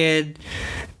matter kid,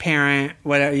 parent,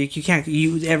 whatever. You can't.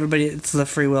 Everybody. It's the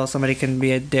free will. Somebody can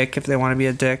be a dick if they want to be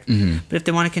a dick. Mm-hmm. But if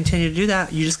they want to continue to do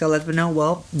that, you just gotta let them know.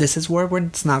 Well, this is where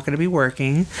it's not going to be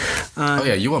working.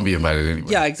 You won't be invited anyway.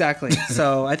 Yeah, exactly.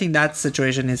 So I think that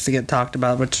situation needs to get talked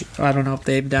about, which I don't know if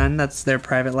they've done. That's their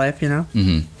private life,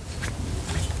 Mm-hmm.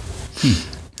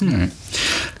 All right.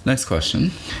 Next question.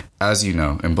 As you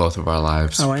know, in both of our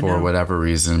lives, for whatever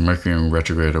reason, Mercury in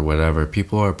retrograde or whatever,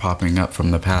 people are popping up from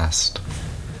the past.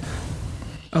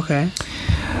 Okay.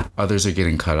 Others are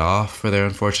getting cut off for their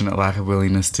unfortunate lack of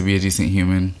willingness to be a decent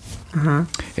human,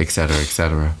 et cetera, et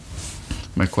cetera.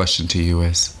 My question to you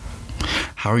is,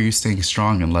 how are you staying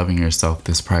strong and loving yourself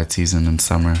this Pride season and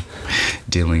summer,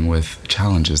 dealing with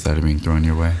challenges that are being thrown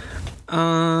your way?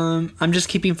 I'm just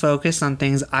keeping focused on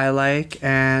things I like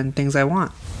and things I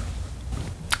want.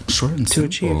 Short and to simple.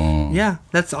 Achieve. Yeah,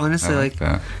 that's honestly I like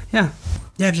that. Yeah,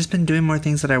 I've just been doing more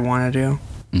things that I want to do,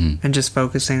 and just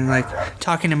focusing,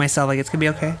 talking to myself, it's gonna be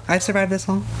okay. I've survived this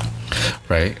long.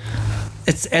 Right.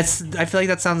 It's. I feel like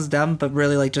that sounds dumb, but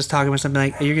really, just talking to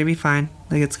myself, you're gonna be fine.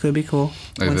 It's gonna be cool.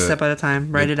 One step at a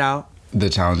time. Write it out. The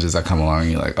challenges that come along,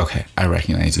 you're okay, I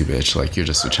recognize you, bitch. You're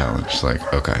just a challenge.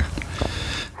 Okay.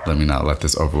 Let me not let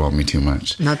this overwhelm me too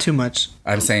much. Not too much.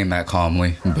 I'm saying that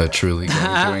calmly, but truly what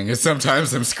I'm doing is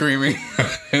sometimes I'm screaming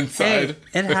inside.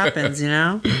 Hey, it happens,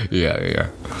 Yeah.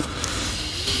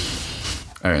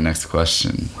 All right, next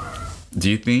question. Do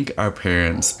you think our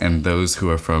parents and those who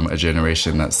are from a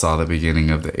generation that saw the beginning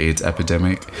of the AIDS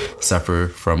epidemic suffer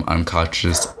from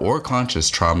unconscious or conscious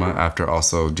trauma after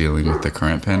also dealing with the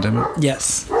current pandemic?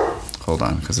 Yes. Hold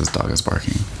on, because this dog is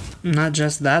barking. Not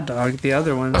just that dog, the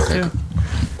other ones too.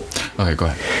 Okay, go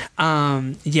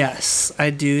ahead. Yes,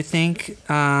 I do think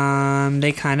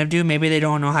they kind of do. Maybe they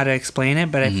don't know how to explain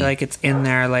it, but I feel like it's in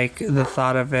there, the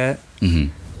thought of it. Mm-hmm.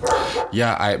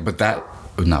 Yeah,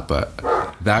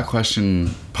 that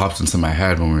question popped into my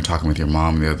head when we were talking with your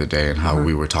mom the other day, and how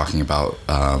we were talking about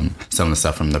some of the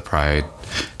stuff from the Pride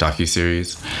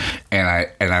docuseries, and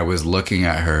I was looking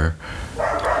at her,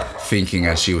 thinking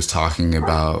as she was talking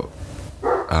about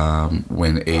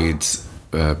when AIDS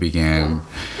began,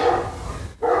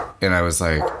 and I was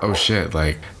like, oh shit,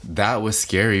 like that was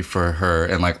scary for her,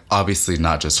 and like obviously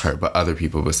not just her but other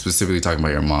people, but specifically talking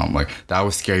about your mom, like that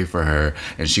was scary for her,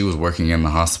 and she was working in the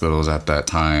hospitals at that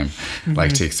time,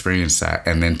 like to experience that,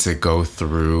 and then to go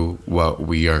through what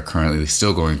we are currently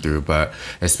still going through, but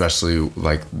especially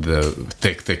like the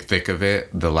thick of it,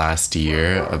 the last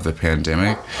year of the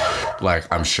pandemic.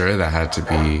 Like I'm sure that had to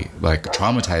be like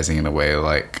traumatizing in a way,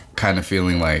 like kind of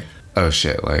feeling like, oh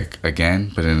shit, like again,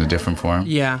 but in a different form.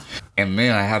 Yeah. And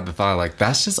then I had the thought, like,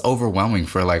 that's just overwhelming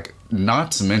for, like,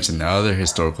 not to mention the other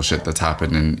historical shit that's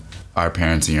happened in our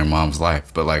parents' and your mom's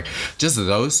life, but like just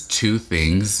those two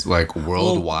things, like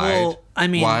worldwide, I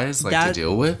mean, wise, like to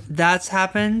deal with. That's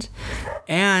happened,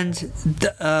 and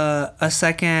a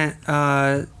second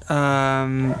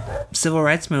civil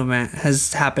rights movement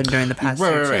has happened during the past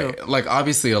year too. Right. Like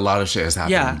obviously, a lot of shit has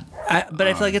happened. Yeah. But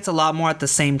I feel like it's a lot more at the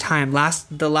same time.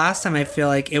 The last time I feel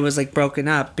like it was like broken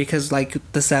up because like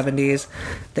the 70s,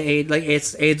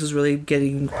 AIDS was really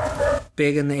getting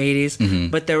big in the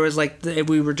 80s. But there was like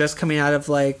we were just coming out of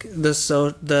like the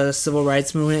civil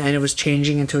rights movement, and it was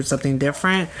changing into something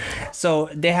different. So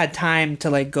they had time to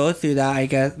like go through that. I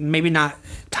guess maybe not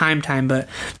time, but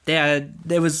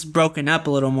it was broken up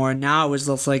a little more. Now it was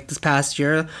just like this past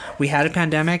year we had a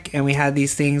pandemic, and we had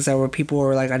these things that were people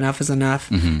were like enough is enough,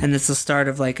 and it's the start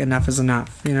of like enough is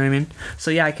enough. You know what I mean? So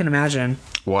yeah, I can imagine.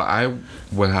 Well, I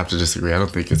would have to disagree. I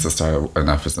don't think it's the start of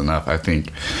enough is enough. I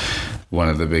think one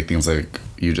of the big things, like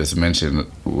you just mentioned,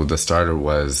 the starter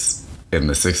was in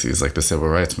the 60s, like the civil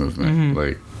rights movement.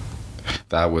 Like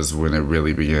that was when it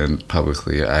really began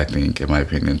publicly, I think, in my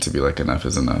opinion, to be like enough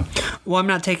is enough. Well, I'm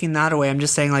not taking that away. I'm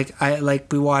just saying,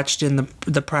 like we watched in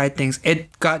the Pride things,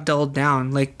 it got dulled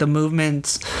down. Like the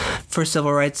movements for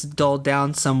civil rights dulled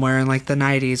down somewhere in like the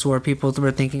 90s, where people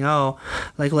were thinking, oh,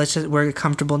 like we're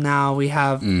comfortable now. We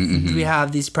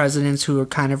have these presidents who are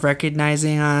kind of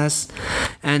recognizing us,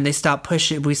 and we stopped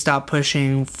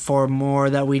pushing for more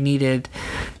that we needed,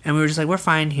 and we were just like, we're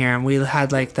fine here. And we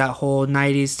had like that whole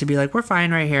 90s to be like, we're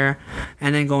fine right here,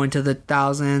 and then go into the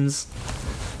thousands.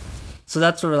 So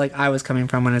that's where like I was coming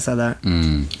from when I said that.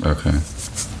 Okay.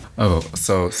 Oh,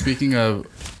 so speaking of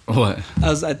what? I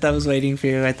was waiting for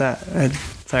you.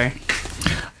 Sorry.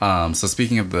 So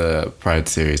speaking of the Pride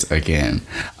series again,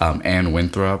 Anne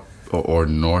Winthrop or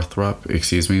Northrop,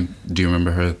 excuse me. Do you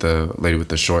remember her, the lady with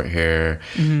the short hair?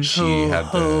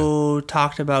 Who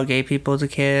talked about gay people to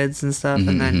kids and stuff,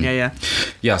 and then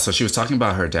yeah. So she was talking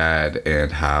about her dad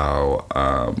and how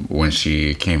when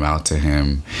she came out to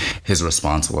him, his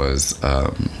response was,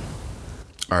 "I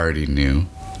already knew,"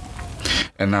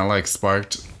 and that like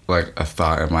sparked like a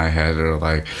thought in my head, or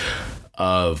like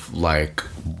of like,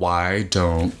 why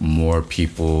don't more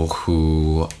people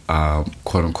who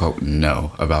quote unquote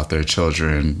know about their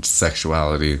children's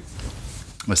sexuality,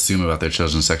 assume about their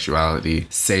children's sexuality,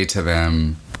 say to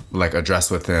them, like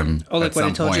address with them at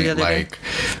some point, like,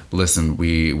 listen,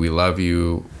 we love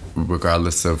you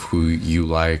regardless of who you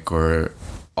like or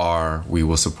are, we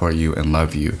will support you and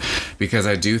love you. Because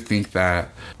I do think that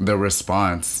the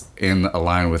response in a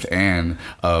line with Anne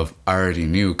of I already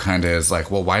knew kind of is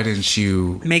like, well, why didn't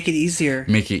you make it easier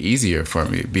for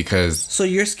me? Because so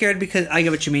you're scared, because I get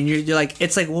what you mean. You're like,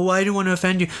 it's like, well, why do you want to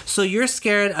offend you? So you're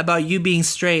scared about you being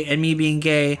straight and me being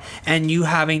gay, and you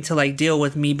having to like deal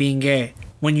with me being gay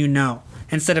when you know,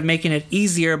 instead of making it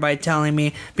easier by telling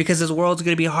me, because this world's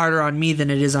going to be harder on me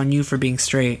than it is on you for being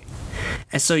straight.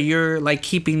 And so you're like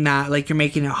keeping that, like you're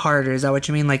making it harder. Is that what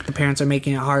you mean? Like the parents are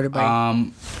making it harder by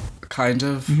kind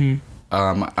of.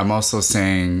 I'm also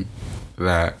saying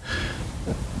that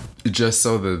just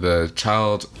so that the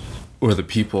child or the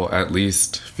people at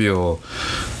least feel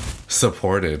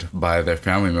supported by their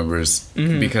family members,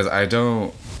 because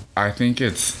I think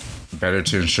it's better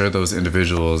to ensure those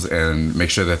individuals and make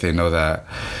sure that they know that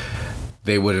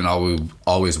they wouldn't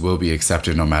always will be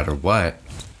accepted no matter what.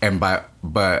 And by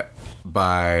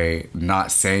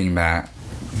not saying that,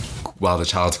 while the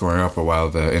child's growing up or while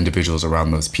the individual's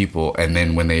around those people, and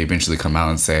then when they eventually come out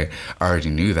and say, I already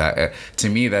knew that, to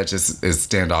me that just is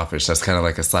standoffish. That's kind of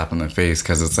like a slap in the face,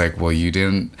 because it's like, well, it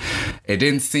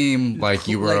didn't seem like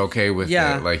you were okay with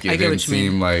it. Like, it didn't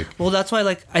seem like... Well, that's why,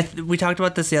 like, we talked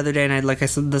about this the other day, and I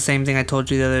said the same thing I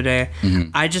told you the other day.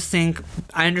 I just think,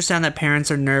 I understand that parents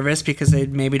are nervous because they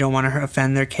maybe don't want to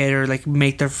offend their kid or like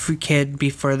make their kid be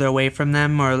further away from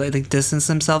them or like distance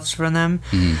themselves from them.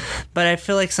 But I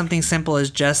feel like something simple is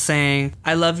just saying,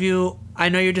 I love you. I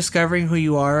know you're discovering who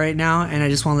you are right now, and I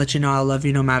just want to let you know I love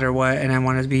you no matter what, and I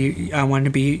want to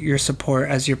be your support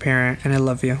as your parent, and I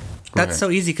love you. That's so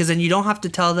easy, because then you don't have to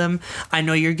tell them, I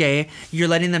know you're gay. You're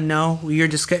letting them know you're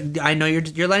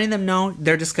letting them know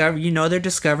they're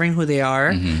discovering who they are,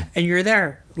 and you're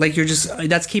there. Like,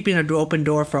 that's keeping an open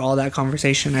door for all that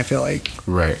conversation, I feel like.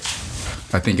 Right.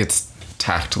 I think it's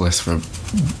tacky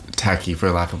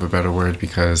for lack of a better word,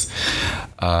 because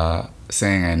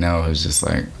saying I know is just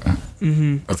like,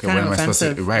 okay, what am I supposed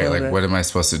to, like, what am I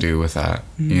supposed to do with that,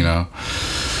 you know?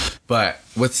 But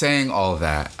with saying all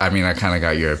that, I mean, I kind of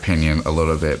got your opinion a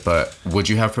little bit, but would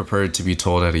you have preferred to be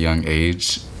told at a young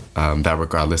age that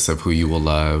regardless of who you will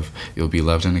love, you'll be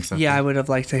loved and accepted? Yeah, I would have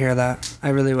liked to hear that. I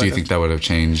really would. Do you think that would have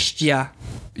changed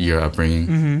your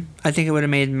upbringing? I think it would have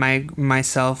made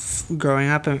myself growing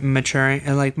up and maturing,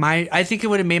 and like I think it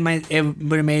would have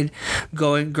made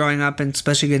growing up, and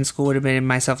especially getting school, would have made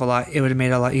myself it would have made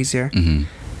it a lot easier.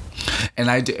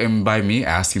 And by me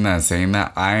asking that and saying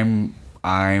that,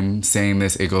 I'm saying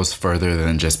this, it goes further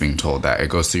than just being told that. It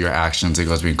goes through your actions. It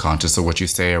goes being conscious of what you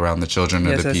say around the children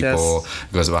or the people.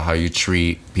 It goes about how you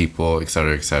treat people, et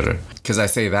cetera, et cetera. Because I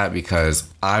say that because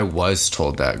I was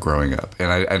told that growing up.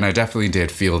 And I definitely did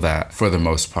feel that for the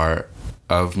most part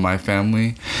of my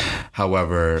family.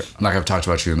 However, like I've talked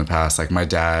about you in the past, like my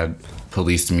dad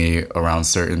policed me around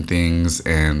certain things,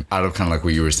 and out of kind of like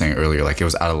what you were saying earlier, like it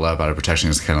was out of love, out of protection.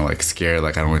 It's kind of like scared,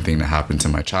 like I don't want anything to happen to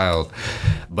my child,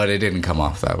 but it didn't come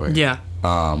off that way.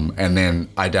 And then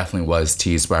I definitely was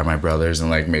teased by my brothers and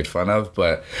like made fun of,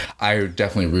 but I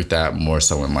definitely root that more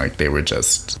so in like they were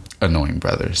just annoying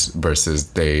brothers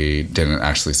versus they didn't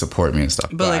actually support me and stuff.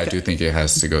 But like, I do think it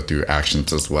has to go through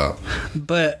actions as well.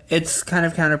 But it's kind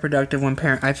of counterproductive when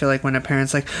I feel like when a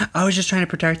parent's like, I was just trying to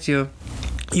protect you.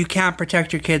 You can't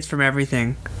protect your kids from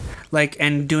everything. Like,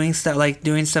 and doing stuff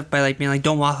by like being like,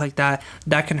 don't walk like that,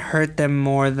 that can hurt them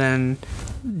more than,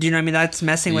 do you know what I mean? That's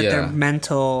messing with their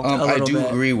mental a little bit.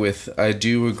 I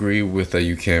do agree with that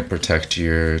you can't protect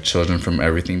your children from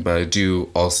everything, but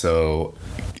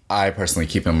I personally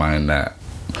keep in mind that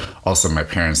also my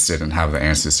parents didn't have the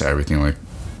answers to everything. Like,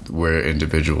 we're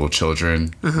individual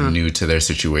children, new to their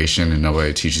situation, and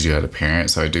nobody teaches you how to parent.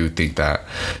 So I do think that,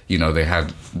 you know, they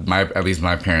had at least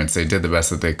my parents, they did the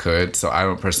best that they could. So I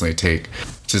don't personally take,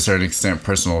 to a certain extent,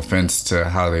 personal offense to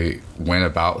how they went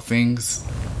about things.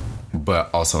 But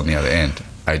also on the other end,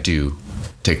 I do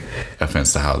take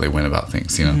offense to how they went about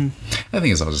things, you know? I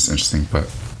think it's all just interesting,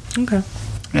 but... Okay.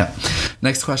 Yeah.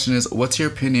 Next question is, what's your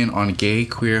opinion on gay,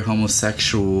 queer,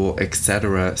 homosexual,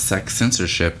 etc. sex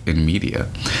censorship in media,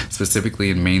 specifically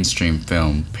in mainstream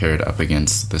film, paired up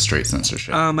against the straight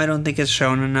censorship? I don't think it's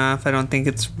shown enough. I don't think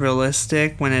it's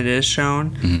realistic when it is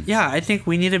shown. Yeah, I think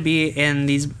we need to be in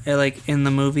these, like, in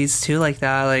the movies too, like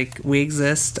that. Like, we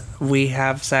exist, we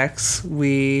have sex,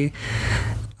 we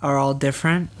are all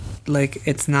different. Like,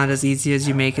 it's not as easy as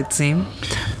you make it seem.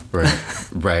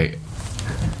 Right.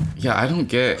 Yeah, I don't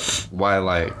get why,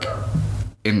 like,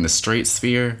 in the straight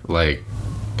sphere, like,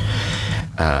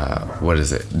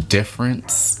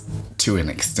 difference to an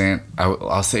extent,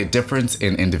 I'll say difference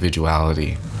in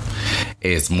individuality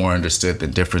is more understood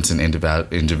than difference in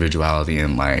individuality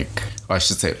in, like, or I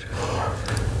should say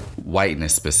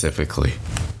whiteness specifically.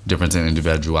 Difference in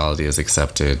individuality is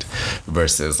accepted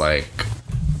versus, like,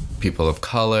 people of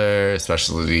color,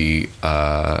 especially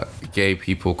gay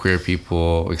people, queer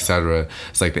people, etc.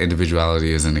 It's like the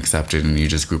individuality isn't accepted, and you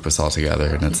just group us all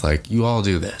together, and it's like, you all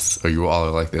do this, or you all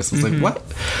are like this. It's like, what?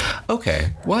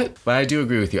 Okay, what? But I do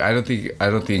agree with you. I think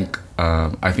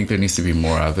there needs to be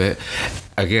more of it.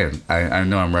 Again, I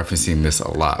know I'm referencing this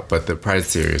a lot, but the Pride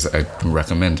series, I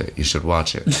recommend it. You should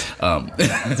watch it.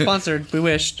 Sponsored. We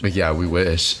wished. Yeah, we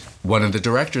wish. One of the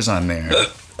directors on there.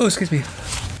 Oh, excuse me.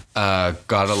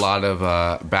 Got a lot of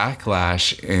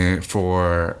backlash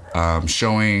for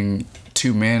showing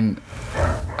two men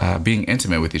being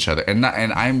intimate with each other, and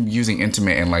I'm using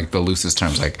intimate in like the loosest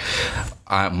terms, like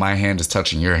my hand is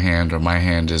touching your hand, or my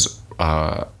hand is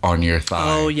on your thigh.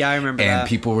 Oh, yeah, I remember and that.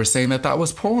 people were saying that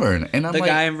was porn. And I'm The like,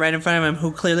 guy right in front of him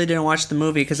who clearly didn't watch the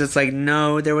movie because it's like,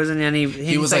 no, there wasn't any.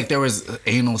 he was like, there was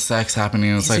anal sex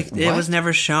happening. It's like, what? It was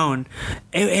never shown.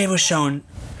 It was shown.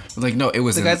 Like, no, it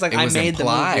was. The guy's like, it was I made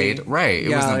implied, the movie. right? It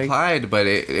was Yeah, implied, but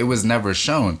it was never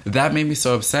shown. That made me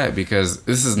so upset because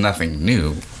this is nothing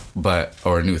new,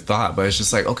 or a new thought. But it's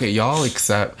just like, okay,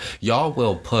 y'all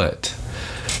will put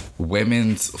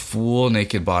women's full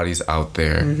naked bodies out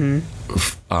there,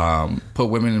 put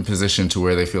women in a position to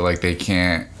where they feel like they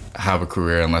can't have a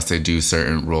career unless they do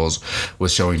certain roles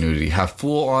with showing nudity, have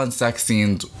full on sex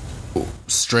scenes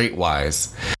straight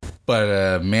wise, but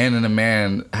a man and a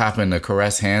man happen to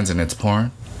caress hands and it's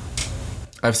porn.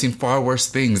 I've seen far worse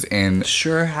things in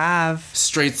Sure have.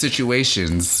 straight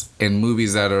situations in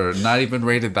movies that are not even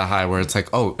rated that high, where it's like,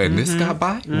 oh, and this got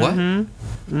by? What?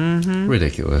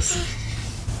 Ridiculous.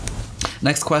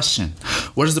 Next question.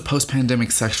 What does the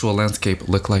post-pandemic sexual landscape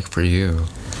look like for you?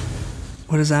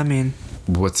 What does that mean?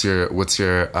 What's your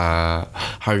how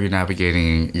are you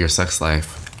navigating your sex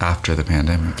life after the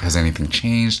pandemic? Has anything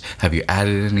changed? Have you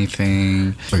added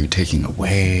anything? Are you taking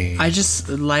away? I just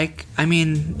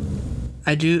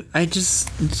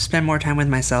spend more time with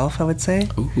myself, I would say,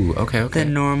 Ooh, okay.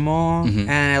 than normal,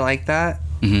 and I like that.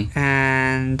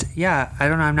 And yeah, I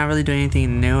don't know, I'm not really doing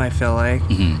anything new, I feel like.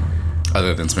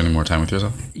 Other than spending more time with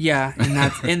yourself? Yeah,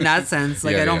 in that sense.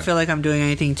 Like, Yeah, I don't yeah. feel like I'm doing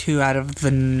anything too out of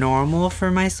the normal for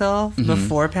myself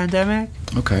before pandemic.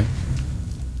 Okay.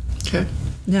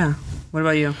 Yeah. What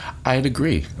about you? I'd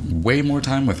agree. Way more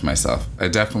time with myself. I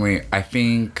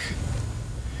think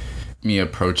me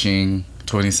approaching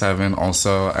 27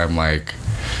 also, I'm like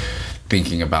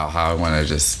thinking about how I want to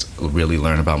just really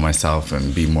learn about myself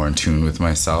and be more in tune with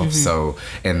myself. So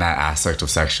in that aspect of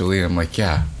sexually, I'm like,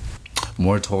 yeah,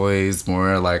 more toys,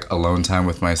 more like alone time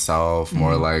with myself,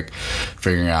 more like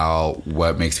figuring out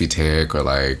what makes me tick or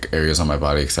like areas on my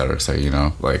body, etc., you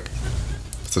know, like,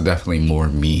 so definitely more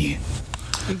me.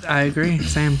 I agree.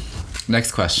 Same.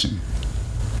 Next question.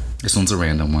 This one's a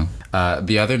random one.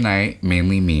 The other night,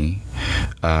 mainly me,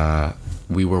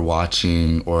 we were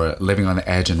watching or living on the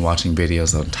edge and watching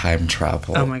videos on time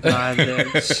travel. Oh my god,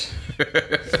 bitch.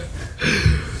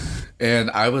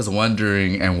 And I was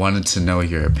wondering and wanted to know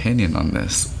your opinion on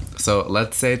this. So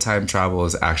let's say time travel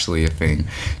is actually a thing.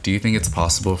 Do you think it's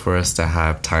possible for us to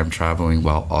have time traveling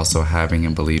while also having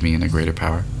and believing in a greater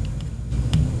power?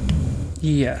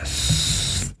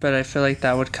 Yes. But I feel like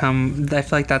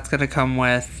that's gonna come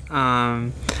with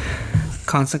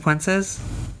consequences.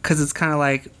 Because it's kind of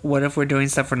like, what if we're doing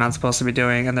stuff we're not supposed to be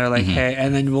doing, and they're like, hey,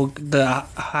 and then the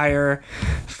higher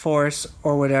force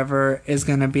or whatever is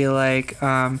gonna be like,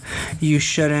 you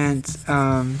shouldn't.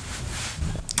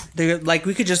 Like,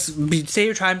 we could just say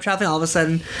you're time traveling, all of a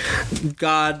sudden,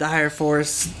 God, the higher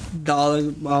force, the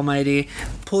Almighty,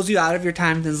 pulls you out of your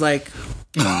time and is like,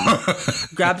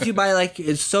 grabs you by, like,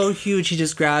 it's so huge, he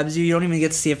just grabs you. You don't even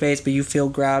get to see a face, but you feel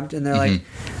grabbed, and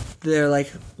they're like,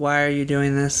 why are you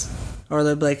doing this? Or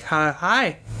they'll be like,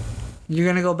 hi, you're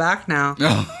gonna go back now,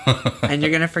 and you're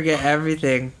gonna forget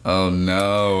everything. Oh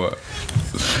no.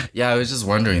 Yeah, I was just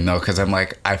wondering though, because I'm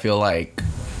like, I feel like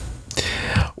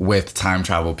with time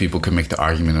travel, people could make the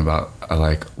argument about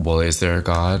like, well, is there a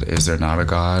God? Is there not a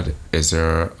God? Is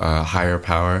there a higher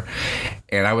power?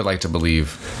 And I would like to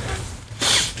believe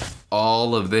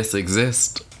all of this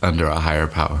exists under a higher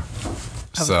power.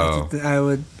 So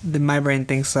my brain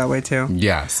thinks that way too.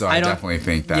 Yeah, so I definitely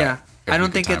think that. Yeah. I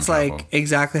don't think it's like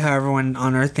exactly how everyone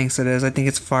on Earth thinks it is. I think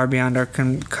it's far beyond our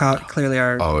clearly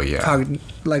our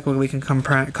like what we can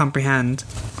comprehend.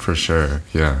 For sure,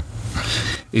 yeah.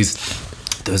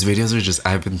 Those videos are just,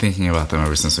 I've been thinking about them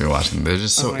ever since we were watching them. They're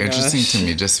just so interesting to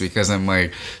me, just because I'm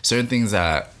like, certain things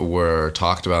that were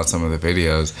talked about in some of the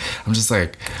videos, I'm just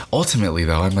like, ultimately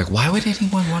though, I'm like, why would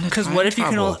anyone want to Because what if you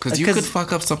can... Because you could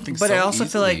fuck up something so But I also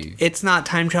feel like it's not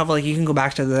time travel. Like, you can go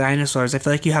back to the dinosaurs. I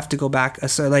feel like you have to go back.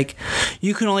 So, like,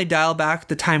 you can only dial back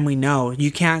the time we know.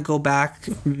 You can't go back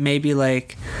maybe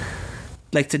like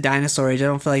to dinosaur age. I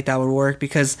don't feel like that would work,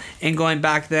 because in going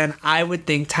back then, I would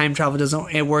think time travel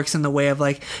it works in the way of,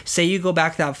 like, say you go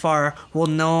back that far, well,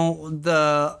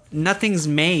 no, nothing's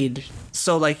made,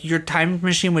 so like your time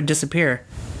machine would disappear.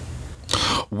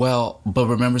 Well, but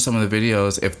remember some of the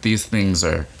videos, if these things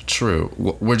are true,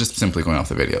 we're just simply going off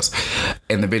the videos.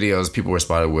 In the videos, people were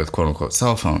spotted with quote unquote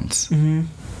cell phones.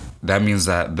 That means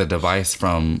that the device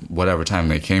from whatever time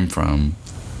they came from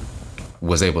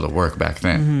was able to work back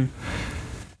then.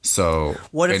 So,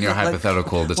 what if in your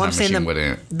hypothetical, the time machine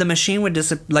wouldn't... The machine would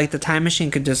like, the time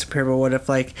machine could disappear, but what if,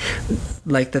 like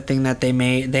the thing that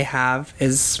they have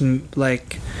is,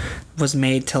 like, was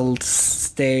made to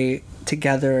stay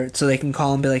together so they can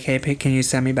call and be like, hey, can you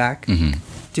send me back? Mm-hmm.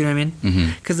 Do you know what I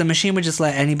mean? Because the machine would just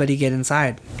let anybody get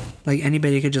inside. Like,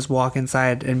 anybody could just walk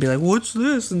inside and be like, what's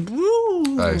this? And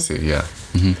woo! I see, yeah.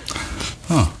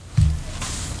 Oh.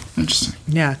 Interesting.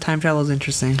 Yeah, time travel is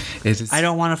interesting. It is. I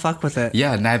don't want to fuck with it.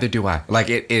 Yeah, neither do I. Like,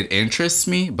 it interests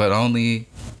me, but only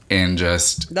in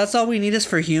just... That's all we need is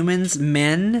for humans,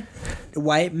 men,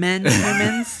 white men,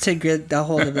 humans, to get a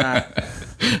hold of that.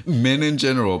 Men in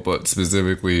general, but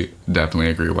specifically, definitely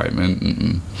agree, white men.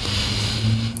 Mm-mm.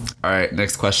 All right,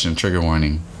 next question. Trigger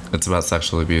warning. It's about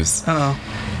sexual abuse. Uh-oh.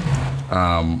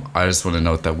 I just want to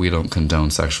note that we don't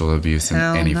condone sexual abuse in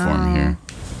any form here.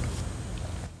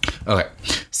 Okay,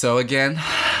 so again,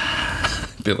 I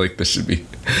feel like this should be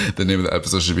the name of the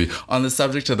episode should be on the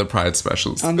subject of the Pride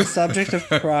specials. On the subject of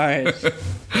Pride.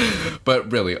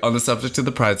 But really, on the subject of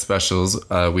the Pride specials,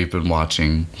 we've been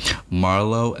watching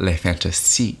Marlo Le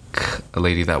Fantastique, a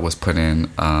lady that was put in,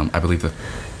 I believe the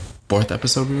 4th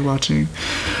episode we were watching,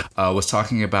 was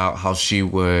talking about how she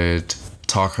would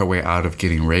talk her way out of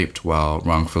getting raped while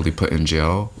wrongfully put in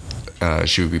jail.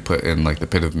 She would be put in like the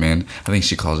pit of men. I think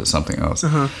she called it something else.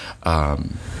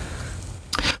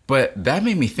 But that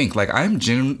made me think, like, I'm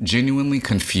genuinely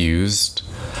confused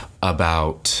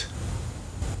about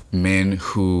men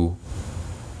who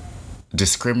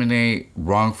discriminate,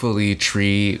 wrongfully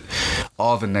treat,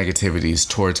 all the negativities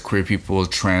towards queer people,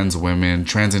 trans women,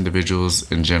 trans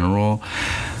individuals in general.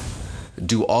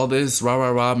 Do all this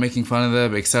rah, making fun of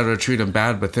them, etc., treat them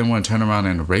bad, but then want to turn around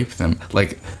and rape them.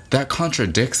 Like, that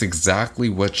contradicts exactly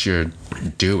what you're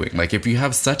doing. Like, if you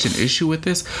have such an issue with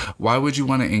this, why would you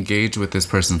want to engage with this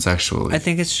person sexually? I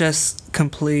think it's just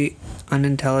complete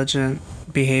unintelligent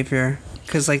behavior.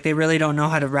 Because, like, they really don't know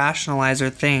how to rationalize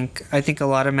or think. I think a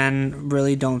lot of men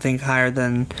really don't think higher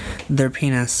than their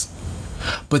penis.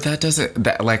 But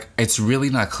it's really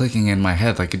not clicking in my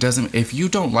head. Like, it doesn't, if you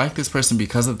don't like this person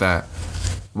because of that,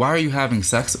 why are you having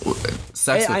sex with them?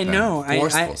 I know.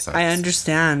 Forceful sex. I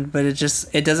understand, but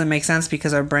it doesn't make sense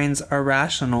because our brains are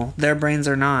rational. Their brains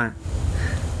are not.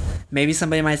 Maybe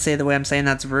somebody might say the way I'm saying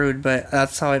that's rude, but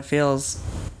that's how it feels.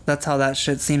 That's how that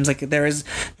shit seems. Like, there's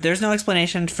no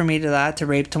explanation for me to want to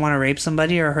rape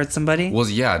somebody or hurt somebody. Well,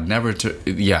 yeah, there's no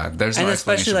explanation. And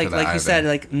especially like either. You said,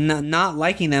 like not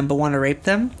liking them but want to rape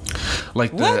them.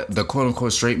 Like the quote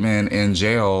unquote straight man in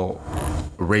jail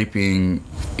raping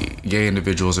gay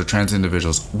individuals or trans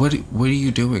individuals. What are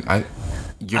you doing?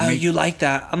 You like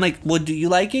that? I'm like, well, do you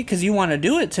like it? Because you want to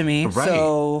do it to me, right?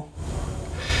 So.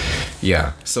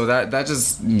 Yeah, so that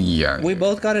just, yeah. We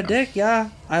both got a dick, yeah.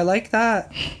 I like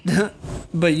that.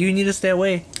 But you need to stay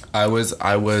away. I was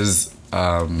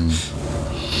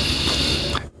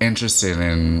interested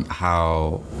in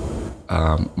how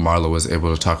Marlo was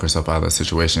able to talk herself out of the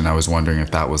situation. I was wondering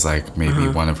if that was like maybe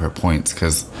one of her points,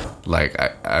 because like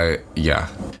yeah.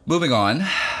 Moving on,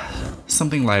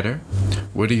 something lighter.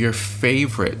 What are your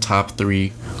favorite top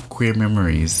 3 queer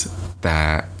memories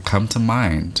that come to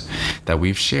mind that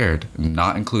we've shared,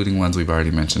 not including ones we've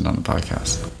already mentioned on the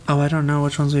podcast? Oh, I don't know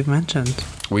which ones we've mentioned.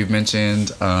 We've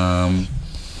mentioned well,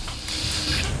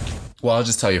 I'll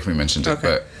just tell you if we mentioned it.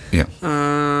 Okay. But yeah.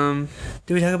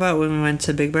 Did we talk about when we went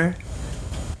to Big Bear?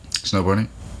 Snowboarding?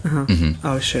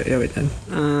 Oh shit, yeah, we did.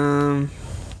 And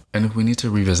if we need to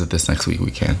revisit this next week,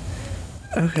 we can.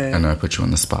 Okay. I know I put you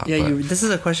on the spot. Yeah, this is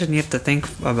a question you have to think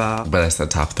about. But I said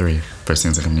top 3. First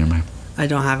things that come to your mind. I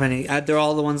don't have any. They're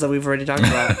all the ones that we've already talked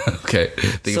about. Okay.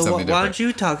 So why don't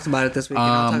you talk about it this week and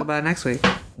I'll talk about it next week?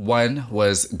 One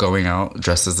was going out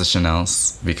dressed as the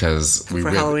Chanels because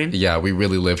Halloween? Yeah, we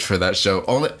really lived for that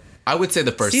show. I would say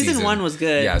the first season. Season 1 was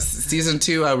good. Yeah, season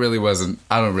 2 I don't really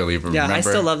remember. Yeah, I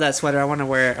still love that sweater. I want to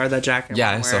wear it, or that jacket. Yeah,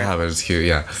 I still have it. It's cute,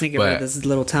 yeah. I was thinking about this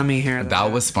little tummy here.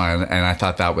 That was fun, and I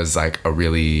thought that was like a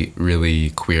really, really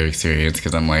queer experience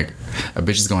because I'm like, a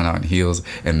bitch is going out in heels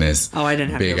and this I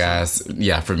didn't have big ass,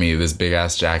 yeah, for me, this big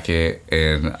ass jacket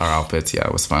and our outfits. Yeah,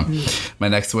 it was fun. My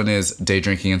next one is day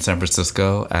drinking in San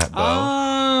Francisco at Bo.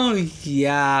 Oh,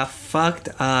 yeah, fucked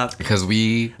up. Because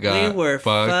we were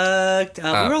fucked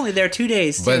up. We were only there 2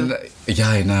 days, too. But, yeah,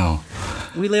 I know.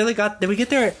 We literally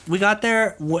we got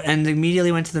there and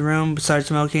immediately went to the room, started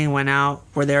smoking, went out.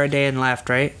 We're there a day and left,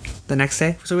 right? The next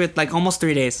day? So we had like almost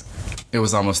 3 days. It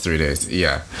was almost 3 days,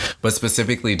 yeah. But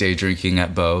specifically day drinking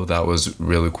at Bo, that was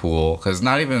really cool. Because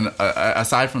not even,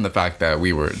 aside from the fact that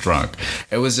we were drunk,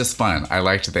 it was just fun. I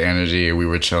liked the energy. We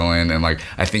were chilling. And like,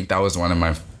 I think that was one of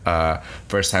my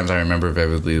first times I remember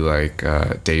vividly like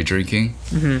day drinking.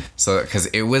 So, because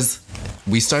it was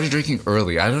We started drinking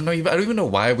early. I don't even know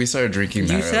why we started drinking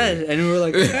that You said, early. and we were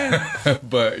like, okay.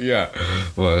 But yeah,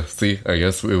 well, see, I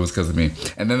guess it was because of me.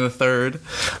 And then the third,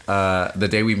 the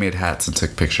day we made hats and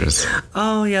took pictures.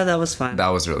 Oh yeah, that was fun. That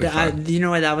was really fun. You know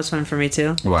why that was fun for me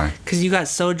too? Why? Because you got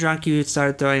so drunk you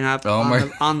started throwing up Oh my-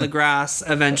 on the grass.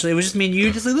 Eventually, it was just me and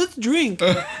you. Just like, let's drink.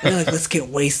 And you're like, let's get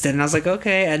wasted. And I was like,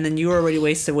 okay. And then you were already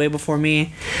wasted way before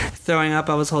me. Throwing up,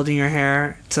 I was holding your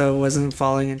hair so it wasn't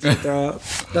falling into the throw up.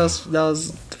 That was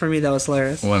for me. That was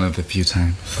hilarious. One of the few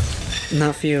times.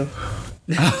 Not few.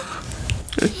 Yeah,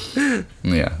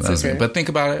 that was okay. me. But think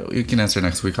about it. You can answer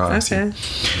next week. I'll ask you. Okay.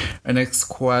 Our next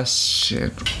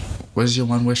question. What is your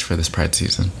one wish for this Pride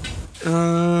season?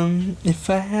 If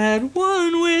I had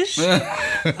one wish,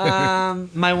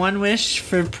 my one wish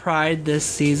for Pride this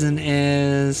season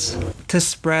is to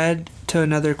spread to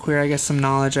another queer, I guess, some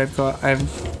knowledge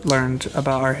I've learned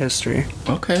about our history.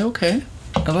 Okay.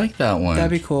 I like that one. That'd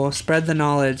be cool. Spread the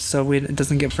knowledge so it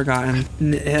doesn't get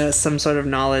forgotten. Some sort of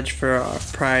knowledge for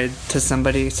Pride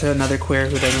to another queer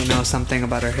who doesn't know something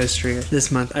about our history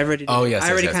this month. I already did. Oh, yes,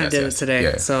 I already yes, kind of yes, did yes. it today,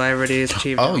 Yeah. so I already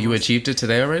achieved it. Oh, you achieved it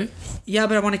today already? Yeah,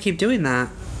 but I want to keep doing that.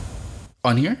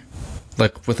 On here?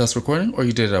 Like with us recording? Or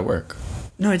you did it at work?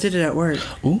 No, I did it at work.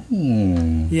 Ooh.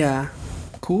 Yeah.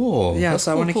 Cool. Yeah, That's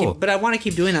so I want to cool. keep, but I want to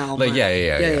keep doing that all Like, month.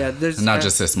 yeah. There's Not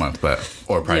just this month,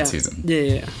 or Pride yeah. season.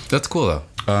 Yeah. That's cool though.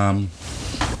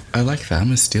 I like that. I'm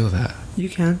gonna steal that. You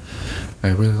can. I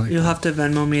really like You'll have to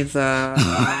Venmo me the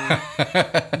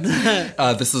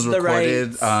this is the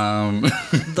recorded.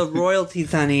 rights. The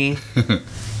royalties, honey.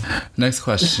 Next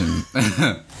question.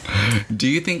 Do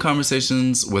you think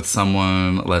conversations with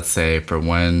someone, let's say for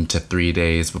 1 to 3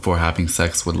 days before having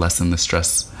sex, would lessen the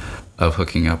stress of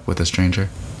hooking up with a stranger?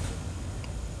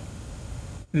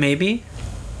 Maybe.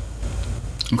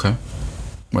 Okay.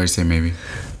 Why do you say maybe?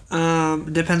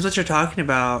 Depends what you're talking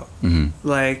about. Mm-hmm.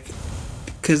 Like,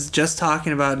 because just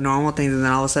talking about normal things and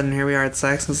then all of a sudden here we are at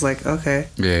sex, it's like, okay.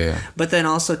 Yeah. But then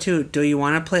also too, do you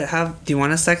want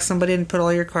to sex somebody and put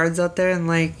all your cards out there and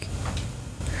like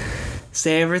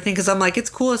say everything? Because I'm like, it's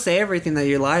cool to say everything that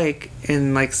you like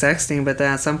in like sexting, but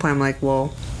then at some point I'm like,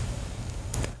 well,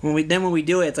 when we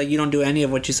do it, it's like you don't do any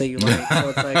of what you say you like. So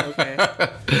it's like, okay.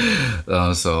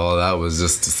 So that was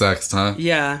just sex, huh?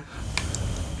 Yeah.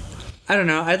 I don't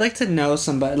know. I'd like to know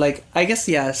somebody. Like, I guess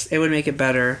yes, it would make it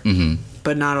better,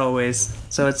 but not always.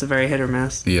 So it's a very hit or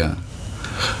miss. Yeah.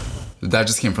 That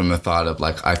just came from the thought of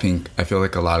like I feel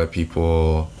like a lot of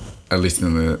people, at least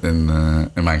in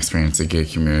my experience, the gay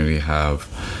community have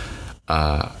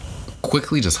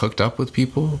quickly just hooked up with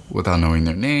people without knowing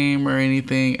their name or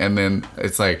anything, and then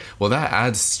it's like, well, that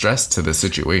adds stress to the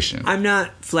situation. I'm not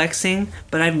flexing,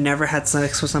 but I've never had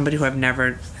sex with somebody who I've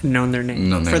never known their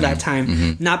name for that time.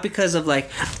 Mm-hmm. Not because of like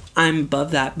I'm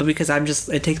above that, but because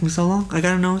it takes me so long. I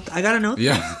gotta know.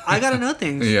 Yeah. I gotta know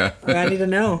things. Yeah. I need to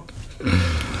know.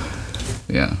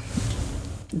 Yeah.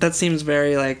 That seems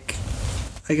very like,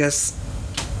 I guess,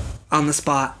 on the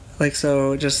spot. Like,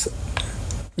 so just,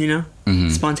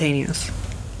 spontaneous.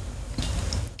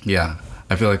 Yeah.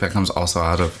 I feel like that comes also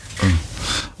out of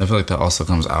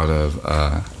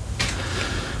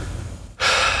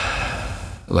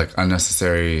like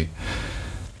unnecessary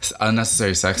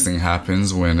sexting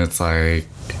happens when it's like,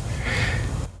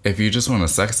 if you just want to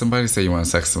sex somebody, say you want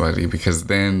to sex somebody, because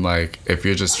then like if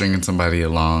you're just stringing somebody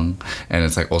along and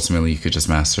it's like ultimately you could just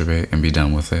masturbate and be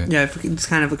done with it. Yeah, it's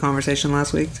kind of a conversation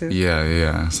last week too.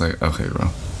 Yeah. It's like, okay, bro.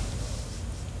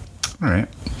 All right.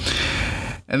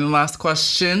 And then last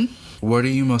question. What are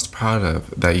you most proud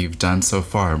of that you've done so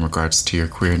far in regards to your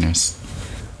queerness?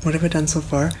 What have I done so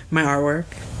far? My artwork.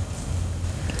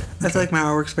 I feel like my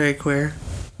artwork's very queer.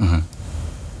 Uh-huh.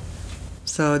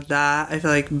 So that, I feel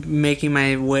like making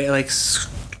my way, like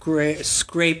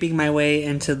scraping my way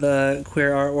into the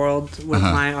queer art world with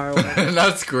my artwork.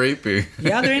 Not scraping.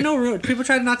 Yeah, there ain't no room. People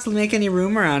try not to make any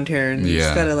room around here, and you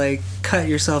just gotta like cut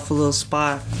yourself a little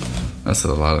spot. That's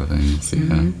a lot of things, yeah.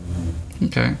 Mm-hmm.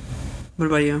 Okay. What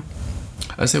about you?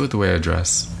 I say with the way I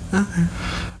dress. Okay.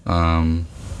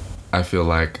 I feel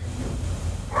like,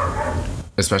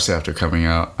 especially after coming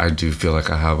out, I do feel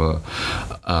like I have a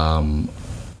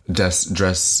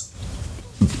dress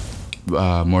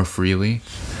more freely.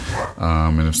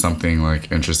 And if something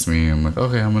like interests me, I'm like,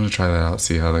 okay, I'm gonna try that out,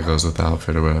 see how that goes with the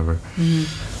outfit or whatever.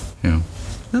 Mm-hmm. Yeah.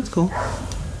 That's cool.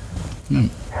 Yeah.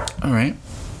 All right.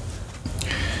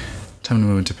 Time to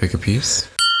move into pick a piece.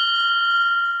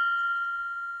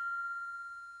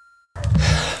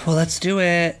 Well, let's do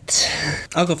it.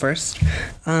 I'll go first.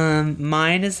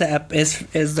 Mine is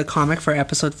the comic for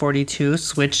episode 42,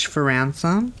 Switch for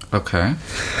Ransom. Okay.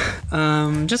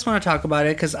 Just want to talk about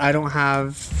it because I don't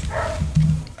have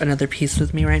another piece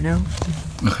with me right now.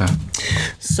 Okay.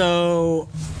 So,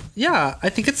 yeah, I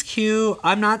think it's cute.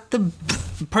 I'm not the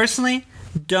personally.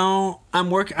 I'm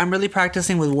really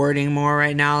practicing with wording more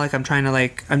right now. Like I'm trying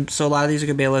to so a lot of these are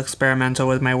gonna be a little experimental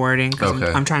with my wording. Okay.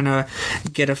 I'm trying to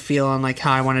get a feel on like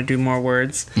how I want to do more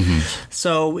words. Mm-hmm.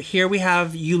 So here we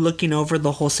have you looking over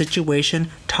the whole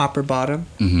situation, top or bottom,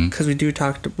 because we did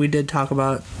talk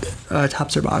about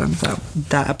tops or bottoms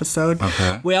that episode.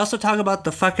 Okay. We also talk about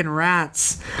the fucking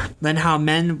rats, then how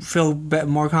men feel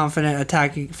more confident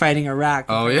fighting a rat.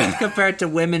 Oh yeah. Compared to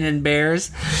women and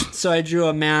bears. So I drew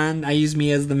a man. I used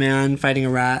me as the man fighting a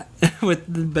rat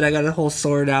but I got a whole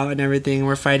sword out and everything.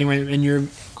 We're fighting and you're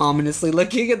ominously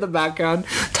looking at the background.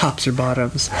 Tops or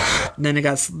bottoms. And then I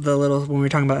got the little, when we were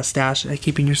talking about a stash,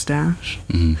 keeping your stash.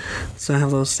 Mm-hmm. So I have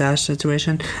a little stash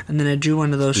situation. And then I drew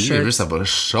one of those shirts. You gave yourself a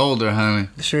shoulder, honey.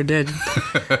 Sure did.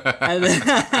 and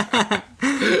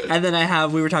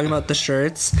then we were talking about the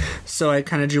shirts. So I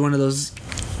kind of drew one of those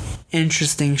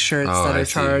interesting shirts that I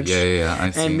charged. Yeah,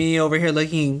 I see. And me over here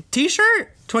looking,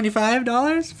 t-shirt,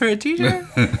 $25 for a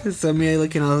t-shirt. So me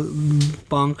looking all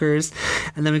bonkers.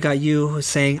 And then we got you who's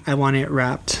saying, I want it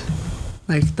wrapped.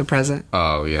 Like the present.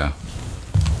 Oh, yeah.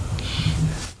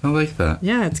 I like that.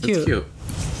 Yeah, it's cute. It's cute.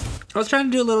 I was trying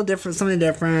to do a little different, something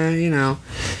different, you know.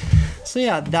 So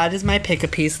yeah, that is my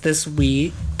pick-a-piece this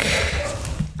week.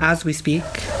 As we speak.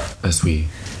 As we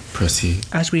proceed.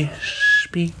 As we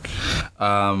speak.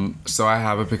 So I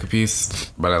have a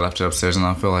pick-a-piece, but I left it upstairs and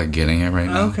I don't feel like getting it right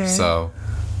now. Okay. So,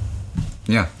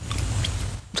 yeah.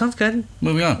 Sounds good.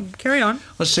 Moving on. Carry on.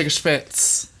 Let's take a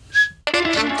spitz.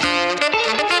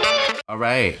 All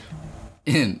right.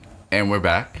 And we're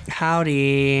back.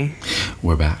 Howdy.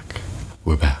 We're back.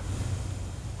 We're back.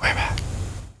 We're back.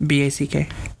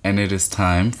 BACK. And it is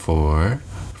time for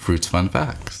Fruits Fun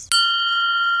Facts.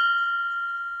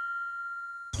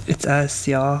 It's us,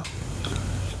 y'all.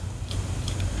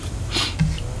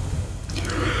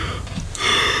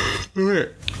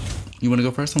 You want to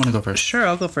go first? I want to go first. Sure,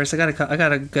 I'll go first. I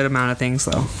got a good amount of things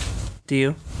though. Do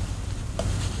you?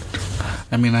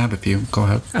 I mean, I have a few. Go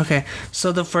ahead. Okay,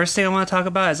 so the first thing I want to talk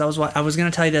about is I was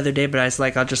gonna tell you the other day, but I was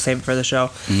like, I'll just save it for the show.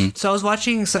 Mm-hmm. So I was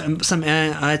watching some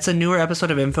it's a newer episode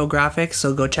of Infographics,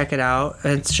 so go check it out.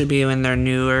 It should be in their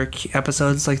newer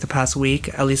episodes, like the past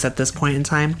week, at least at this point in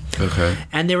time. Okay.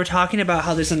 And they were talking about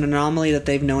how there's an anomaly that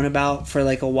they've known about for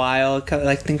like a while.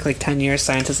 I think like 10 years,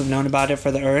 scientists have known about it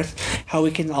for the Earth. How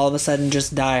we can all of a sudden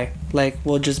just die. Like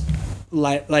we'll just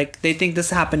like they think this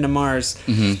happened to Mars.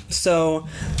 Mm-hmm. So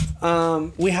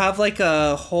we have like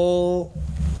a hole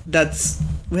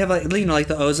we have like, you know, like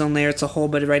the ozone layer. It's a hole,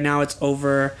 but right now it's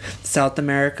over South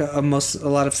America. A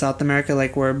lot of South America,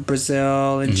 like where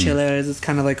Brazil and Chile is, it's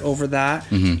kind of like over that.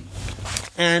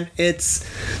 And it's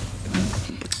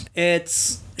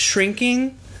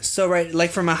shrinking. So right,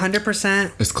 like from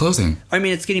 100%, it's closing. I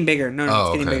mean, it's getting bigger. No,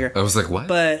 it's getting bigger. I was like, what?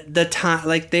 But the time,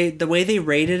 like the way they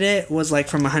rated it was like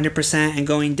from 100% and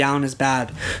going down is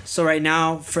bad. So right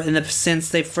now, since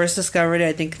they first discovered it,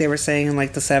 I think they were saying in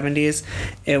like the 70s,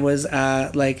 it was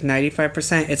at like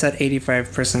 95%. It's at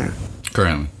 85%.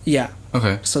 Currently. Yeah.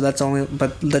 Okay. So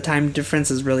but the time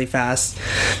difference is really fast,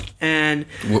 and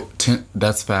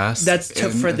that's fast. That's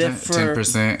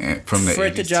 10% from the for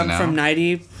it to jump from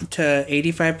 90 to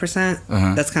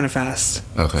 85%. That's kind of fast.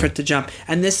 Okay. For it to jump,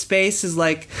 and this space is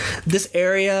like this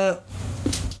area.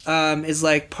 Is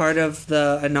like part of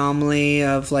the anomaly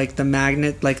of like the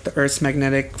magnet, like the Earth's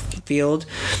magnetic field,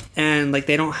 and like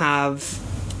they don't have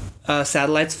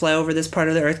satellites fly over this part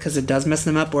of the Earth because it does mess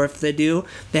them up, or if they do,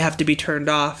 they have to be turned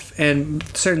off, and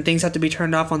certain things have to be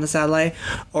turned off on the satellite,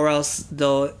 or else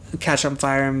they'll catch on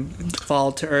fire and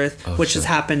fall to Earth, which has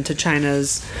happened to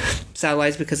China's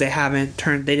satellites because they didn't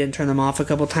turn them off a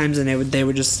couple times, and they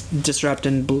would just disrupt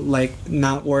and like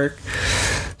not work.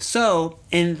 So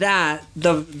in that,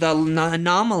 the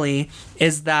anomaly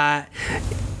is that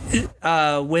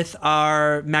with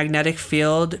our magnetic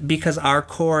field, because our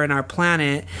core in our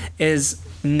planet is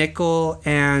nickel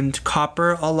and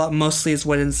copper, mostly is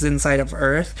what is inside of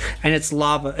Earth, and it's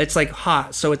lava. It's like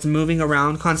hot, so it's moving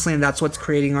around constantly, and that's what's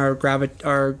creating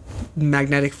our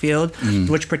magnetic field,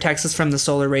 which protects us from the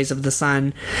solar rays of the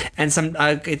sun. And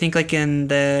I think like in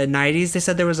the 90s, they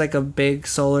said there was like a big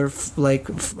solar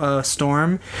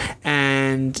storm,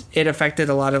 and it affected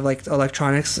a lot of like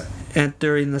electronics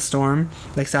during the storm,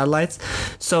 like satellites.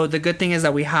 So the good thing is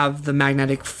that we have the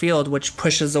magnetic field, which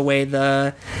pushes away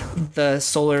the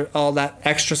solar, all that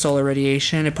extra solar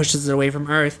radiation. It pushes it away from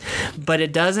Earth, but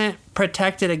it doesn't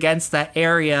protect it against that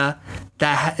area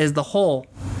that is the hole.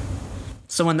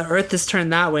 So when the Earth is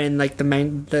turned that way, and like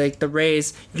the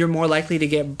rays, you're more likely to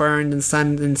get burned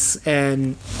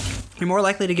and you're more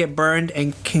likely to get burned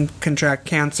and can contract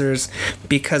cancers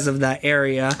because of that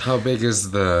area. How big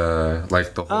is the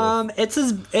whole?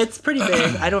 It's pretty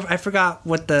big. I forgot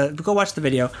go watch the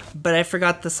video, but I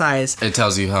forgot the size. It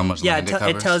tells you how much. Yeah, land it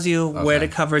covers? It tells you where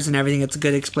it covers and everything. It's a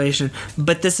good explanation.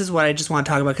 But this is what I just want to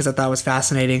talk about because I thought it was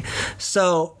fascinating.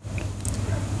 So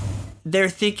they're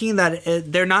thinking that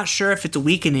they're not sure if it's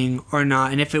weakening or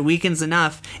not, and if it weakens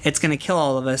enough, it's going to kill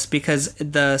all of us because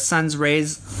the sun's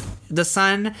rays. The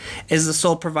sun is the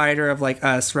sole provider of like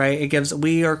us, right?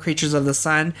 We are creatures of the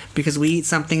sun because we eat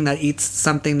something that eats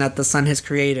something that the sun has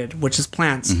created, which is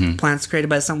plants. Mm-hmm. Plants created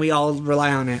by the sun. We all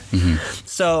rely on it. Mm-hmm.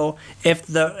 So if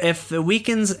it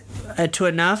weakens to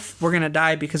enough, we're gonna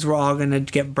die because we're all gonna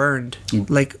get burned.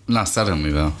 Like not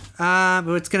suddenly though.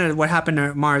 But what happened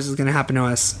to Mars is gonna happen to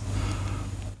us.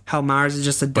 How Mars is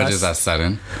just a dust. But is that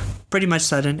sudden? Pretty much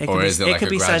sudden. Or is it like a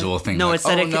gradual thing? No, like, it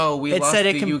said we lost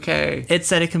the UK. It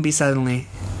said it can be suddenly.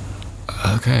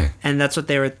 Okay. And that's what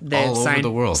over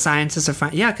the world. Scientists are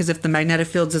finding. Yeah, because if the magnetic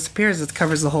field disappears, it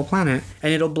covers the whole planet,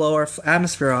 and it'll blow our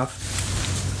atmosphere off.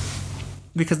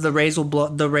 Because the rays will blow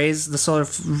the solar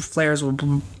flares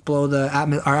will blow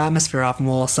our atmosphere off, and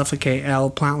we'll all suffocate. All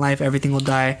plant life, everything will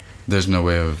die. There's no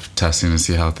way of testing to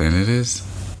see how thin it is.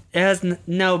 It has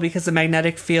no, because the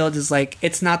magnetic field is like,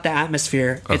 it's not the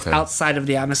atmosphere. Okay. It's outside of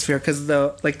the atmosphere because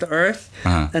the Earth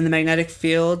and the magnetic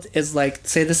field is like,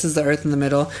 say this is the Earth in the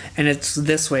middle and it's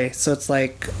this way. So it's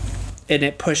like, and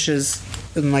it pushes,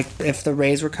 and like if the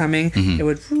rays were coming, it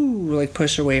would like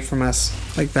push away from us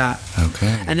like that.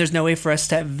 Okay. And there's no way for us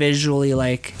to visually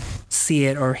like see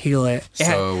it or heal it.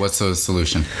 So what's the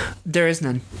solution? There is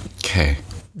none. Okay.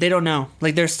 They don't know.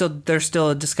 Like they're still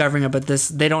discovering it, but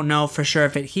they don't know for sure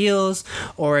if it heals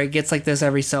or it gets like this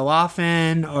every so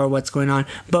often or what's going on.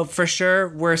 But for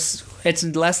sure, it's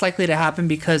less likely to happen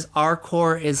because our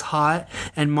core is hot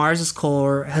and Mars's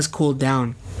core has cooled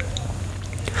down.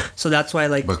 So that's why,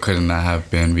 like. But couldn't that have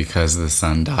been because the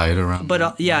sun died around?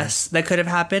 But yes, that could have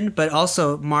happened. But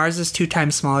also, Mars is 2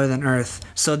 times smaller than Earth,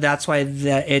 so that's why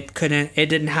it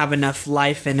didn't have enough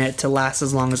life in it to last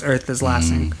as long as Earth is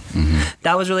lasting. Mm-hmm.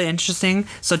 That was really interesting.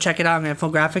 So check it out on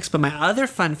infographics. But my other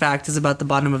fun fact is about the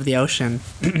bottom of the ocean.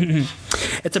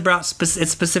 It's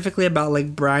specifically about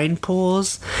like brine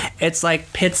pools. It's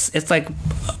like pits. It's like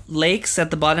lakes at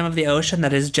the bottom of the ocean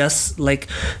that is just like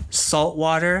salt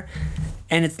water.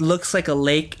 And it looks like a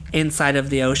lake inside of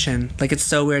the ocean. Like, it's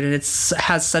so weird. And it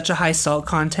has such a high salt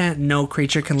content, no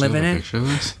creature can live in it. Picture of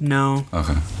this? No.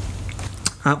 Okay.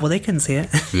 Well, they couldn't see it.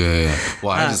 Yeah.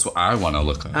 Well, I want to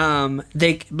look up.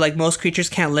 They, like, most creatures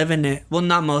can't live in it. Well,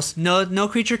 not most. No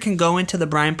creature can go into the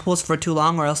brine pools for too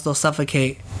long or else they'll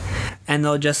suffocate. And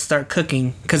they'll just start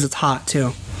cooking because it's hot,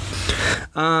 too.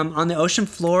 On the ocean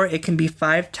floor, it can be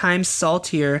 5 times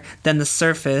saltier than the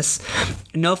surface.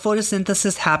 No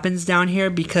photosynthesis happens down here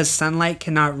because sunlight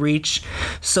cannot reach.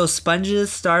 So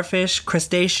sponges, starfish,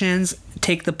 crustaceans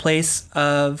take the place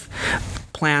of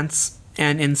plants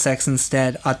and insects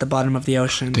instead at the bottom of the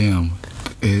ocean. Damn.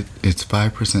 It's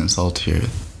 5% saltier.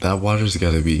 That water's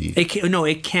gotta be.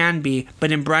 It can be,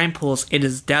 but in brine pools, it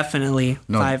is definitely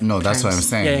 5 No, that's times. what I'm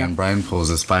saying. Yeah. In brine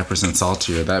pools, it's 5%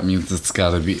 saltier. That means it's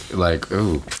gotta be like,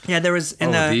 ooh. Yeah, there was.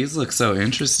 These look so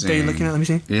interesting. Are you looking at? Let me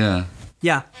see. Yeah.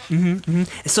 Yeah.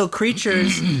 So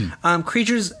creatures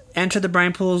enter the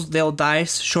brine pools. They'll die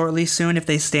shortly soon if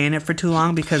they stay in it for too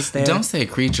long because they. Don't say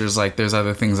creatures like there's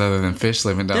other things other than fish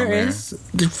living down there. There is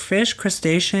fish,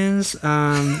 crustaceans,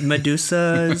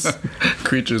 medusas.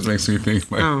 Creatures makes me think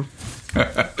like. Oh.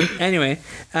 Anyway,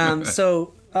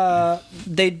 so.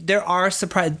 They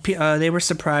were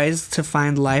surprised to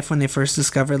find life when they first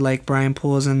discovered like brine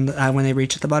pools and when they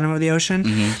reach at the bottom of the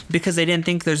ocean because they didn't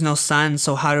think there's no sun,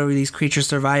 so how are these creatures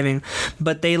surviving?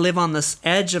 But they live on this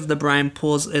edge of the brine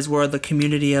pools is where the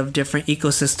community of different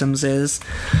ecosystems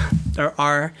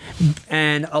are,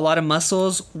 and a lot of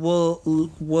mussels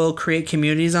will create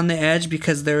communities on the edge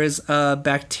because there is a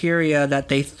bacteria that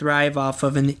they thrive off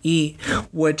of and eat,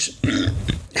 which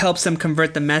helps them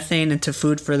convert the methane into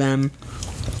food for them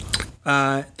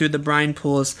through the brine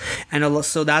pools. And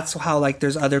so that's how like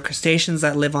there's other crustaceans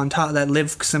that live on top, that live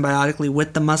symbiotically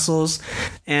with the mussels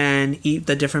and eat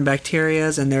the different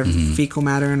bacterias and their fecal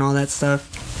matter and all that stuff.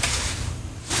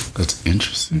 That's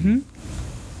interesting.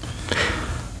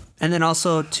 And then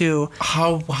also too,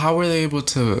 how were they able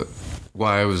to? Well,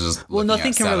 I was just looking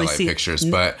at satellite pictures,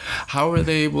 but how were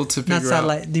they able to figure out? Not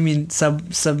satellite. You mean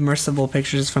submersible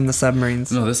pictures from the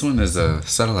submarines? No, this one is a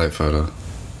satellite photo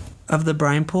of the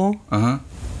brine pool.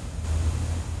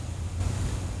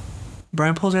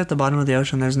 Brian poles are at the bottom of the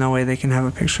ocean. There's no way they can have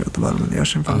a picture at the bottom of the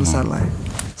ocean from the satellite.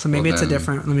 So maybe it's a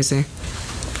different. Let me see.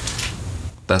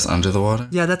 That's under the water?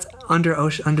 Yeah, that's under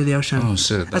the ocean. Oh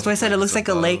shit! That's why I said it looks like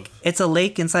a lake. It's a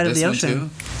lake inside of the ocean. Too?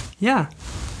 Yeah.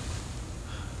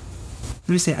 Let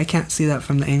me see. I can't see that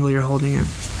from the angle you're holding it.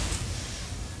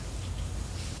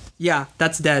 Yeah,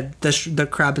 that's dead. The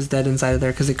crab is dead inside of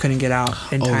there because it couldn't get out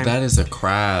in time. Oh, that is a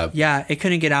crab. Yeah, it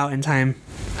couldn't get out in time.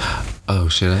 Oh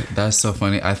shit! That's so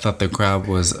funny. I thought the crab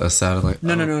was a satellite.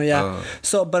 No. Yeah.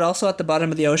 So, but also at the bottom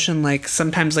of the ocean, like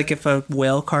sometimes, like if a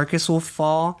whale carcass will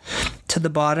fall to the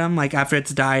bottom, like after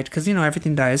it's died, because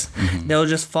everything dies, they'll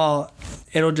just fall.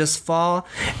 It'll just fall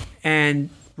and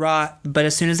rot. But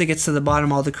as soon as it gets to the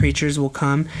bottom, all the creatures will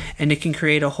come, and it can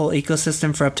create a whole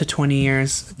ecosystem for up to 20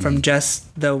 years from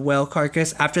just the whale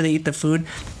carcass. After they eat the food,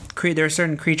 there are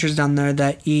certain creatures down there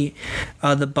that eat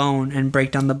the bone and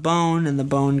break down the bone, and the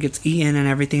bone gets eaten and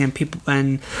everything, and people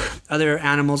and other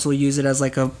animals will use it as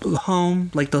like a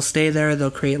home. Like they'll stay there, they'll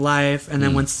create life, and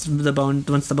then once the bones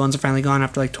are finally gone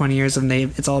after like 20 years and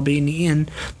it's all being eaten,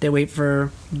 they go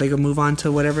move on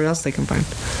to whatever else they can find.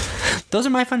 Those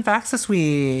are my fun facts this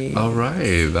week. All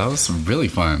right, that was really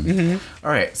fun.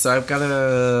 All right, so I've got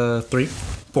a 3,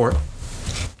 4,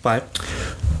 5.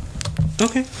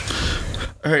 Okay.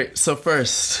 All right, so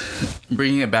first,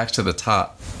 bringing it back to the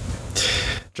top,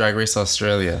 Drag Race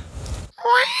Australia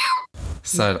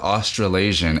said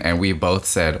Australasian, and we both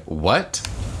said, what?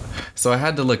 So I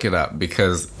had to look it up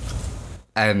because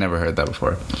I had never heard that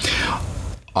before.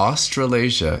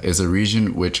 Australasia is a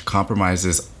region which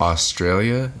comprises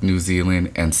Australia, New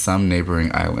Zealand, and some neighboring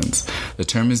islands. The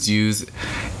term is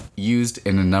used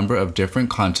in a number of different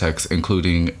contexts,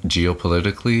 including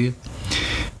geopolitically,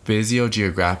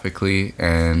 physiogeographically,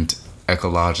 and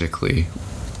ecologically,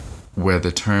 where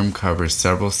the term covers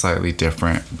several slightly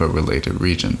different but related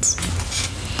regions.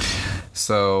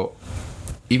 So,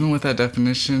 even with that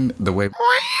definition, the way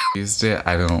used it,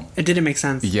 It didn't make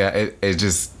sense. Yeah, it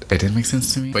didn't make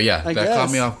sense to me. But yeah, that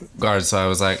caught me off guard, so I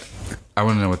was like, I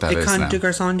want to know what that is now. de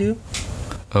garçon.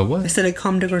 What? I said it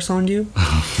comme de garçon.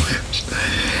 Oh my gosh.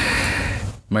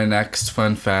 My next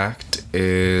fun fact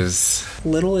is...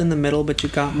 Little in the middle, but you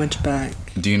got much back.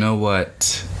 Do you know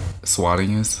what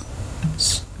swatting is?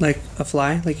 Like a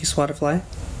fly? Like you swat a fly?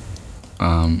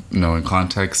 No, in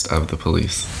context of the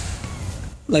police.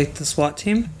 Like the SWAT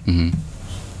team? Mm-hmm.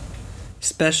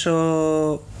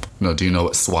 Special... No, do you know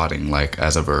what swatting, like,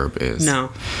 as a verb is?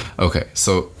 No. Okay,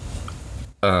 so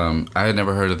I had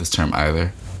never heard of this term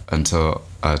either until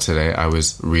today. I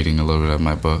was reading a little bit of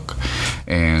my book,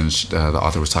 and the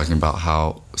author was talking about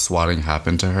how swatting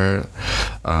happened to her.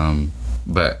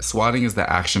 But swatting is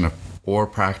the action of or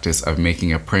practice of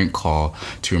making a prank call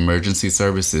to emergency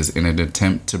services in an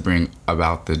attempt to bring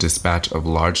about the dispatch of a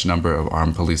large number of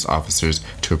armed police officers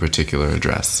to a particular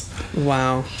address.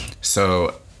 Wow.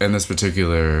 So in this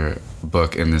particular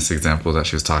book, in this example that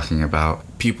she was talking about,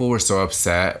 people were so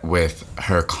upset with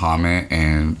her comment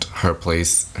and her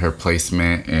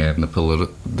placement in the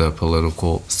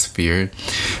political sphere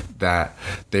that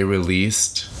they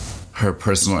released her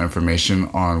personal information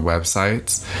on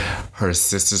websites, her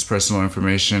sister's personal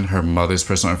information, her mother's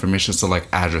personal information, so like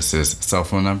addresses, cell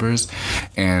phone numbers,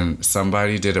 and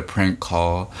somebody did a prank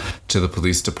call to the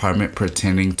police department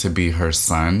pretending to be her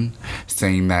son,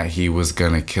 saying that he was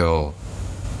gonna kill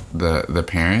the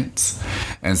parents,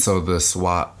 and so the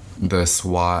SWAT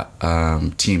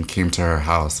team came to her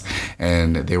house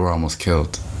and they were almost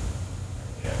killed.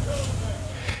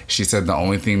 She said the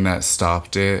only thing that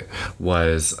stopped it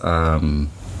was...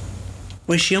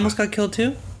 Wait, she almost got killed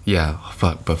too? Yeah,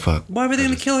 fuck. Why were they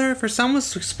going to kill her? For someone was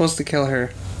supposed to kill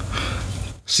her.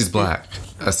 She's black.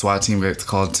 A SWAT team gets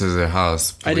called to their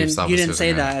house. You didn't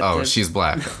say that. Oh, she's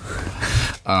black.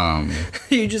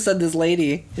 You just said this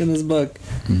lady in this book.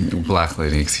 Black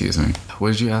lady, excuse me.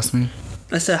 What did you ask me?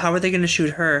 I said, how are they going to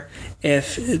shoot her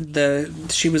if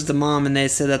she was the mom and they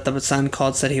said that the son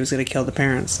called, said he was going to kill the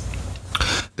parents?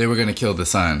 They were gonna kill the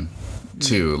son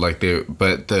too,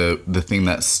 but the thing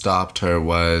that stopped her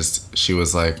was she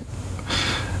was like,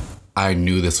 I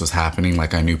knew this was happening,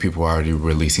 like I knew people were already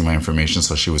releasing my information,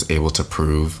 so she was able to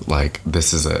prove like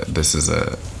this is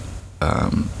a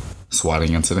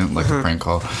swatting incident, like a prank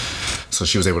call. So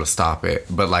she was able to stop it,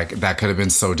 but like that could have been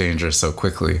so dangerous so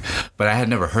quickly. But I had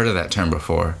never heard of that term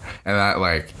before, and that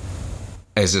like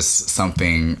is just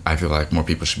something I feel like more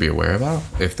people should be aware about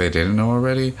if they didn't know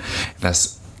already.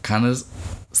 That's kind of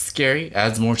scary,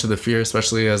 adds more to the fear,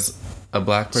 especially as a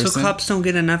black person. So cops don't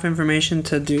get enough information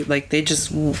to do, like, they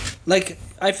just, like,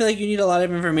 I feel like you need a lot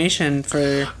of information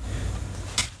for...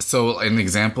 So an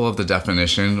example of the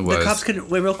definition was The cops couldn't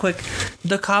wait real quick.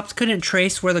 The cops couldn't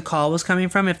trace where the call was coming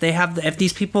from if they have if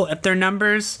these people if their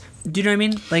numbers. Do you know what I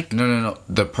mean? Like no.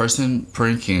 The person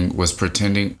pranking was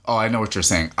pretending. Oh, I know what you're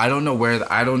saying. I don't know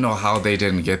I don't know how they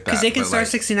didn't get that. because they can star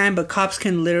 69, but cops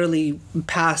can literally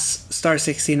pass star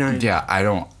 69. Yeah, I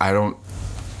don't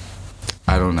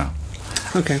know.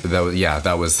 Okay. That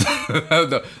was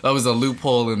that was a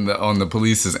loophole on the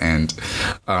police's end.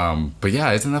 But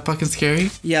yeah, isn't that fucking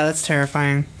scary? Yeah, that's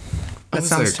terrifying. That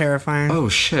sounds terrifying. Oh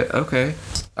shit. Okay.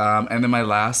 And then my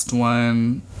last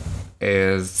one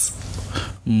is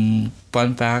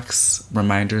fun facts,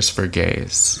 reminders for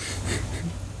gays.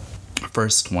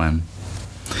 First one.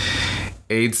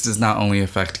 AIDS does not only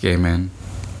affect gay men.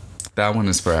 That one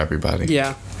is for everybody.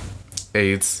 Yeah.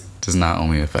 AIDS does not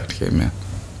only affect gay men.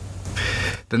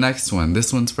 The next one,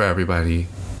 this one's for everybody,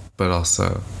 but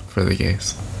also for the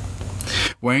gays.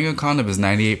 Wearing a condom is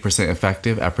 98%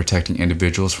 effective at protecting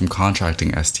individuals from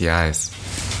contracting STIs.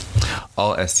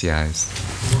 All STIs.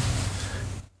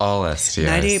 All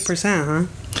STIs. 98%, huh?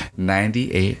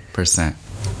 98%.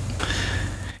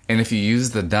 And if you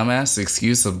use the dumbass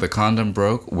excuse of the condom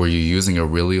broke, were you using a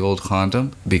really old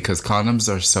condom? Because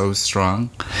condoms are so strong,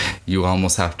 you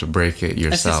almost have to break it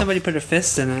yourself. I see somebody put a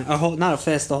fist in it. Not a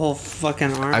fist, the whole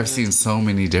fucking arm. I've seen so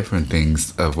many different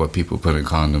things of what people put in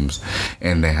condoms,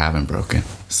 and they haven't broken.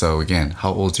 So again,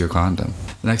 how old's your condom?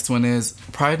 Next one is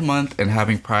Pride Month and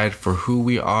having pride for who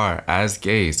we are as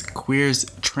gays, queers,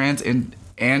 trans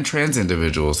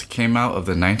individuals came out of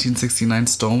the 1969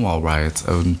 Stonewall riots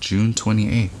on June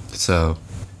 28th. So,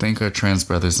 thank our trans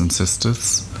brothers and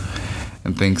sisters,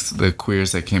 and thanks the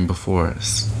queers that came before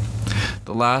us.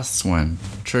 The last one,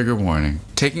 trigger warning.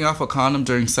 Taking off a condom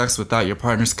during sex without your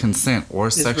partner's consent or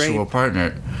sexual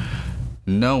partner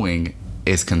knowing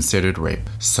is considered rape.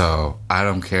 So, I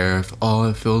don't care if,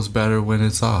 it feels better when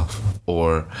it's off,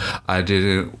 or I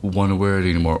didn't want to wear it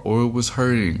anymore, or it was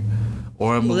hurting,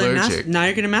 or I'm allergic. Now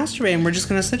you're going to masturbate and we're just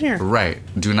going to sit here. Right.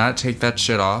 Do not take that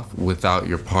shit off without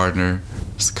your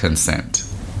partner's consent.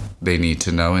 They need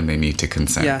to know and they need to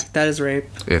consent. Yeah, that is rape.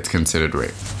 It's considered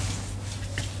rape.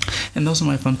 And those are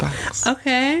my fun facts.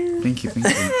 Okay. Thank you. I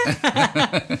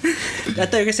thought you were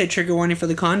going to say trigger warning for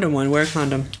the condom one. Wear a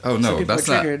condom. Oh, no, that's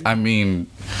not. I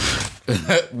mean,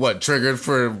 what, triggered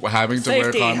for having to wear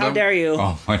a condom? How dare you?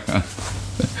 Oh, my God.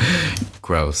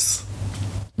 Gross.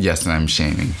 Yes, and I'm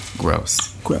shaming.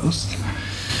 Gross.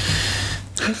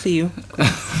 I see you.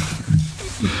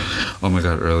 Oh my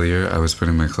God, earlier I was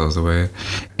putting my clothes away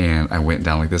and I went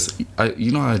down like this.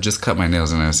 You know how I just cut my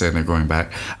nails and I was saying they're growing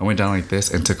back? I went down like this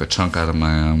and took a chunk out of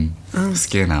my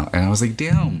skin out. And I was like,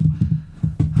 damn.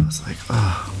 I was like,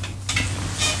 oh.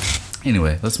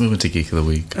 Anyway, let's move into Geek of the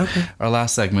Week. Okay. Our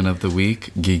last segment of the week,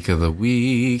 Geek of the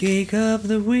Week. Geek of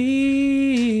the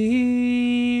Week.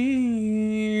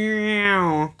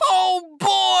 Oh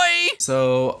boy!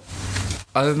 So,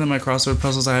 other than my crossword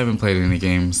puzzles, I haven't played any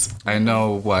games. I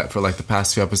know for like the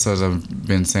past few episodes I've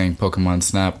been saying Pokemon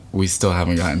Snap. We still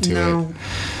haven't gotten to it.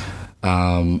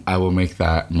 I will make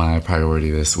that my priority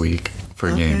this week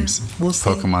for games. We'll see.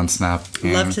 Pokemon Snap.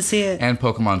 Love to see it. And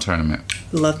Pokemon Tournament.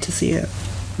 Love to see it.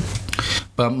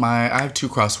 But I have two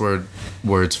crossword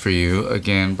words for you.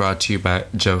 Again, brought to you by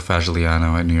Joe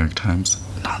Fagigliano at New York Times.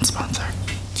 Non-sponsor.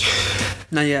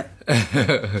 Not yet.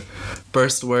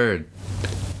 First word.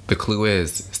 The clue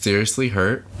is seriously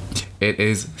hurt. It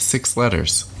is 6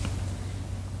 letters.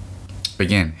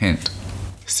 Again, hint.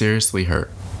 Seriously hurt.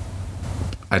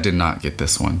 I did not get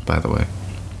this one, by the way.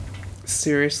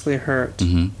 Seriously hurt.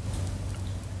 Mm-hmm.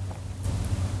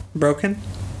 Broken?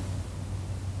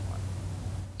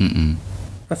 Mm-mm.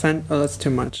 Oh, that's too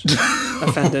much.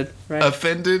 Offended, right?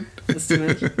 Offended? That's too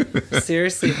much.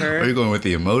 Seriously hurt. Are you going with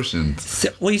the emotions?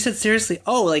 Well, you said seriously.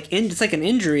 Oh, it's like an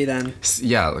injury then.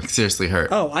 Yeah, like seriously hurt.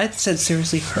 Oh, I said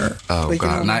seriously hurt. Oh, like,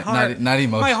 God. Not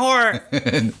emotionally. My heart.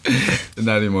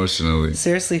 Not emotionally.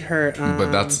 Seriously hurt.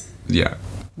 But that's, yeah.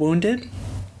 Wounded?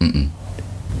 Mm-mm.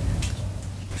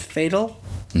 Fatal?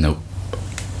 Nope.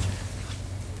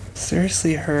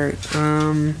 Seriously hurt.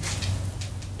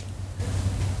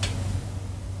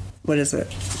 What is it?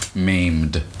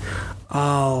 Maimed.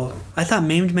 Oh, I thought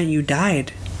maimed meant you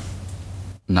died.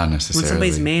 Not necessarily. When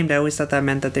somebody's maimed, I always thought that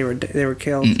meant that they were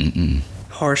killed.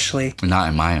 Harshly. Not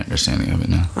in my understanding of it,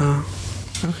 no. Oh,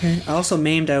 okay. Also,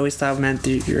 maimed, I always thought meant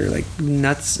that your like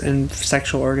nuts and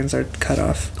sexual organs are cut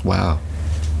off. Wow.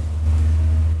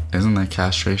 Isn't that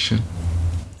castration?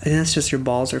 I think that's just your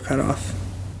balls are cut off.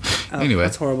 Oh, anyway,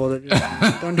 that's horrible.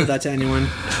 Don't do that to anyone.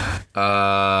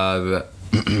 The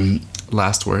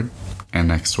last word and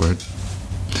next word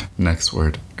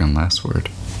and last word.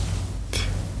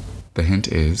 The hint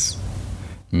is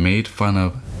made fun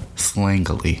of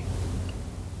slangily.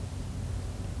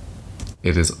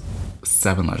 It is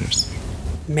 7 letters.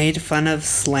 Made fun of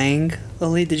slang.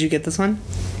 Lily, did you get this one?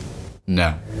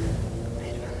 No.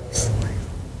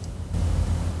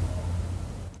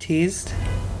 Teased.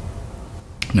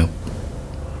 Nope.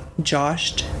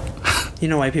 Joshed. You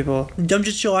know white people. Don't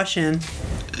just josh in.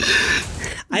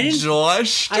 I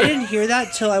didn't hear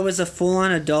that till I was a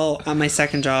full-on adult on my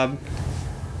second job.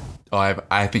 Oh,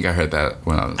 I think I heard that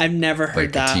when I was. I've never heard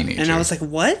like that, a teenager. and I was like,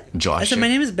 "What?" Josh. I said, "My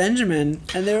name is Benjamin,"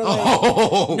 and they were like,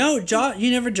 Oh. "No, you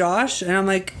never Josh," and I'm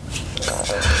like,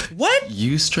 "What?"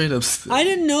 You straight up. I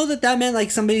didn't know that meant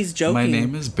like somebody's joking. My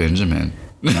name is Benjamin.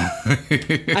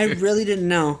 I really didn't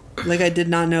know. Like, I did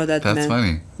not know that. That's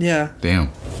funny. Yeah. Damn.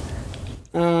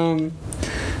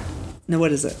 Now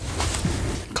what is it?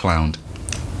 Clowned.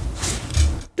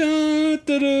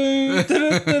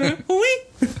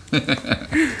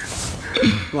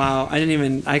 Wow,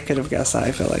 I could have guessed that,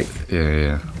 I feel like.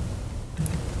 Yeah.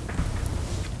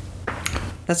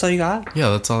 That's all you got? Yeah,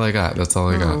 that's all I got. That's all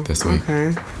I got this week.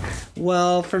 Okay.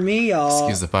 Well, for me, y'all.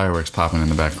 Excuse the fireworks popping in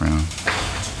the background.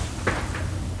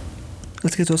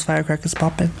 Let's get those firecrackers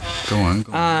popping. Go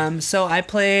on. So I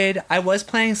was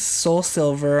playing Soul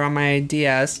Silver on my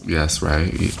DS. Yes,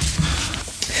 right.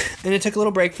 And it took a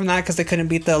little break from that because I couldn't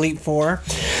beat the Elite Four.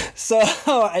 So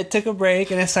I took a break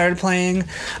and I started playing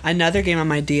another game on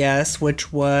my DS, which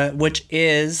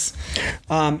is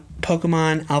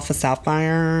Pokemon Alpha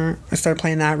Sapphire. I started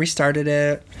playing that, restarted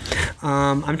it.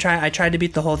 I tried to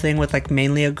beat the whole thing with like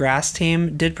mainly a grass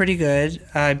team. Did pretty good.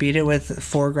 I beat it with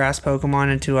 4 grass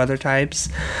Pokemon and 2 other types.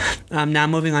 Now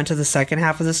moving on to the second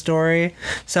half of the story.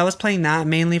 So I was playing that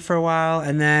mainly for a while,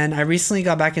 and then I recently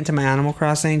got back into my Animal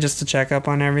Crossing just to check up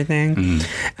on everything.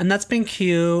 Mm-hmm. And that's been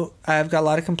cute. I've got a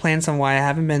lot of complaints on why I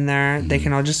haven't been there. Mm-hmm. They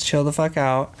can all just chill the fuck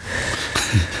out.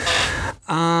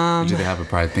 Did they have a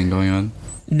Pride thing going on?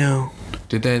 No.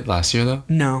 Did they last year though?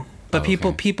 No. But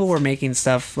people were making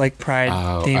stuff like Pride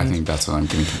themed. I think that's what I'm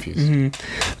getting confused.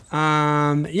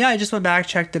 Mm-hmm. Yeah, I just went back,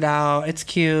 checked it out. It's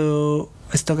cute.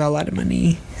 I still got a lot of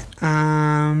money.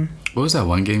 What was that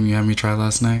one game you had me try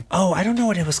last night? Oh, I don't know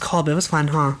what it was called, but it was fun,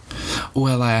 huh?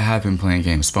 Well, I have been playing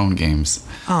games, phone games.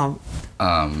 Oh.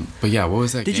 But yeah, what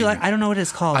was that game? Did you like? I don't know what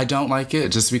it's called. I don't like it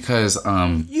just because.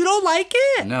 You don't like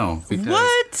it? No. Because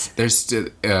what? There's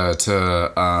Did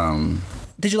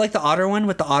you like the otter one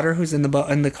with the otter who's in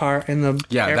the car in the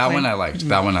Yeah, airplane? that one I liked.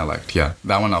 That one I liked. Yeah,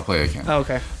 that one I'll play again. Oh,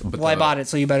 okay. Well, I bought it,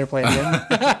 so you better play it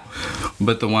again.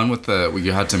 But the one with where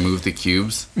you had to move the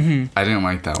cubes, I didn't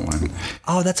like that one.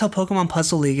 Oh, that's how Pokemon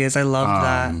Puzzle League is. I loved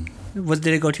that.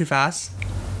 Did it go too fast?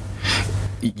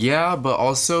 Yeah, but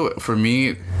also for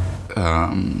me,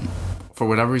 for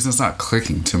whatever reason, it's not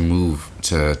clicking to move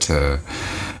to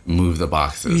move the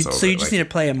boxes. So you just need to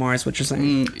play it more, is what you're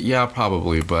saying? Yeah,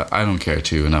 probably, but I don't care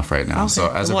to enough right now. Okay.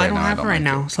 So as of right now, I don't have it right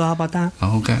now. So how about that?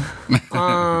 Oh, okay.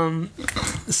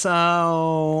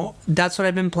 So that's what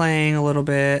I've been playing a little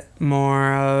bit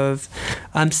more of.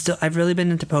 I've really been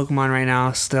into Pokemon right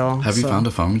now. Still. Have you found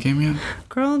a phone game yet?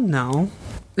 Girl, no.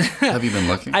 Have you been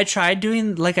looking? I tried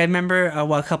doing I remember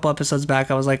a couple episodes back.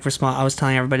 I was I was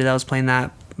telling everybody that I was playing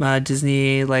that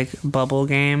Disney bubble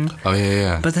game. Oh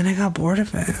yeah. But then I got bored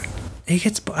of it. It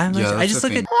gets. I'm like, I just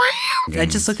look at.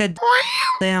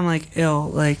 I'm like,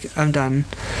 ew. I'm done.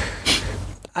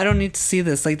 I don't need to see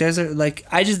this. It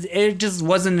just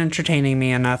wasn't entertaining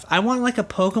me enough. I want a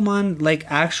Pokemon,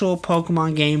 actual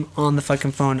Pokemon game on the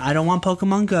fucking phone. I don't want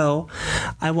Pokemon Go.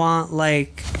 I want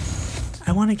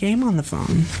a game on the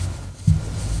phone.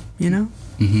 You know?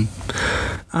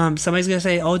 Mm-hmm. Somebody's gonna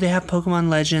say, oh, they have Pokemon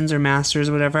Legends or Masters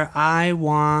or whatever. I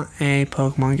want a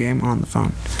Pokemon game on the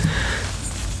phone.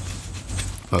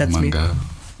 Pokemon Go.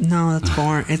 No, that's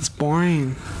boring. It's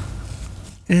boring.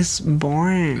 It's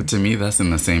boring. To me, that's in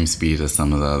the same speed as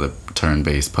some of the other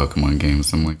turn-based Pokemon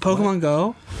games. I'm like, Pokemon what?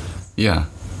 Go? Yeah.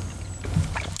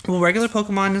 Well, regular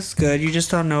Pokemon is good. You just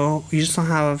don't know. You just don't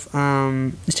have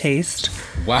taste.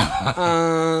 Wow.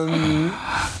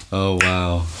 Oh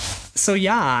wow. So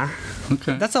yeah.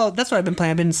 Okay. That's all. That's what I've been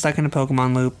playing. I've been stuck in a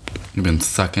Pokemon loop. You've been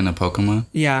sucking a Pokemon?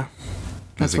 Yeah.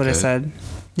 That's what I said.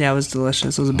 Yeah, it was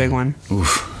delicious. It was a big one.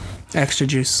 Oof. Extra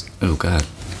juice. Oh god.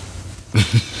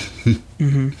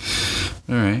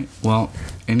 All right. Well,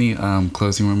 any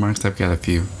closing remarks? I've got a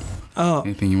few. Oh.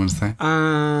 Anything you want to say?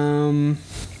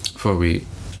 Before we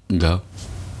go.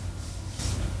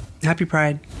 Happy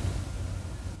Pride.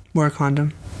 Wear a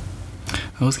condom.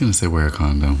 I was gonna say wear a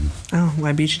condom. Oh,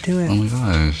 I beat you to it. Oh my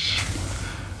gosh.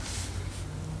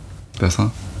 That's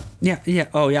all? Yeah.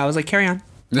 Oh yeah. I was like, carry on.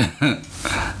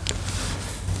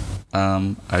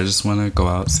 I just want to go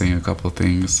out, sing a couple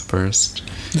things first.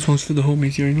 This one's for the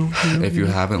homies, you know? If you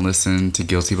haven't listened to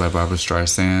Guilty by Barbara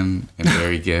Streisand and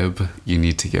Barry Gibb, you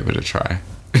need to give it a try.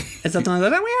 Is that the one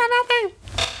that we are nothing?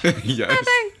 Yes.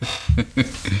 Nothing.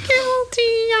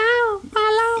 Guilty,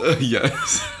 my love.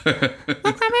 Yes. Look,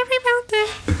 I'm every mountain.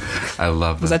 I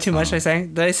love that. Was that too song. much I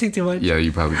sang? Did I sing too much? Yeah,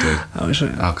 you probably did. I wish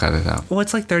I'll cut it out. Well,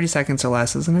 it's like 30 seconds or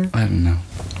less, isn't it? I don't know.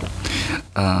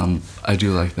 I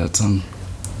do like that song.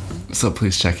 So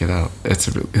please check it out. It's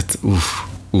oof.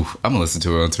 I'm gonna listen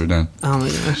to it once we're done. Oh my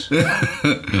gosh.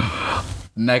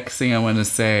 Next thing I want to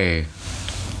say,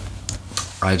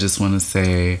 I just want to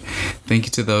say thank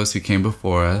you to those who came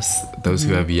before us, those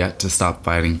who have yet to stop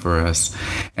fighting for us,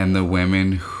 and the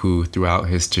women who throughout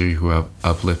history who have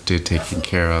uplifted, taken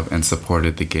care of, and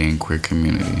supported the gay and queer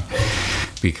community.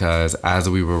 Because as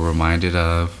we were reminded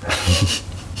of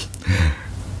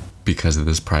because of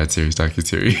this Pride Series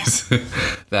docuseries,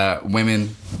 that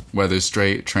women, whether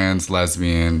straight, trans,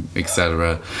 lesbian,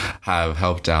 etc., have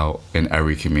helped out in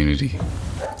every community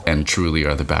and truly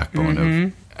are the backbone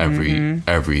of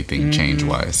everything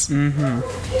change-wise.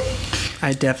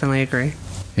 I definitely agree.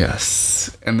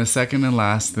 Yes. And the second and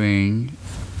last thing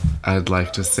I'd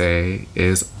like to say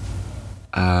is,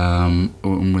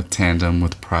 with tandem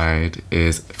with Pride,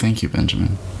 is thank you,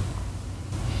 Benjamin.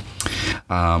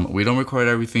 We don't record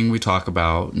everything we talk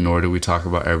about, nor do we talk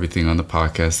about everything on the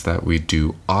podcast that we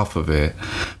do off of it.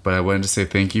 But I wanted to say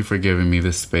thank you for giving me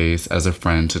the space as a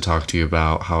friend to talk to you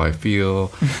about how I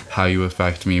feel, how you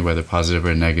affect me, whether positive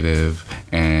or negative,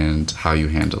 and how you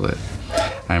handle it.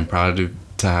 I'm proud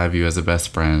to have you as a best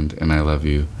friend, and I love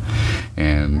you.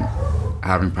 And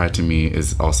having Pride to me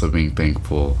is also being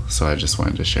thankful, so I just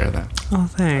wanted to share that. Oh,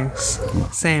 thanks.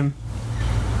 Same.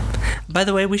 By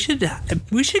the way, we should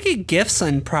get gifts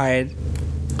on Pride,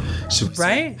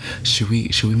 right? Should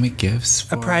we make gifts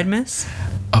for A Pride Miss?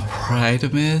 A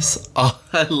Pride Miss? Oh,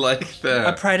 I like that.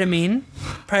 A Pride-a-meen?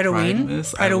 Pride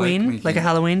Miss? I Pride-a-ween? Like a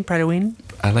Halloween? Pride-a-ween?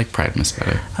 I like Pride Miss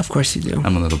better. Of course you do.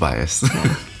 I'm a little biased.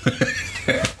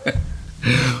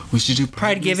 We should do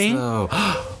Pride giving? Though.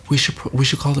 We should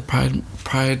call the Pride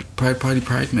Party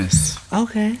Pride Miss.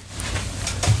 Okay.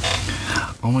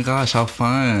 Oh my gosh, how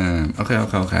fun.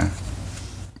 Okay.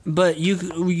 But you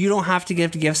don't have to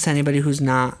give gifts to anybody who's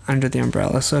not under the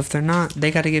umbrella. So if they're not,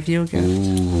 they got to give you a gift.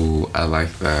 Ooh, I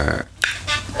like that.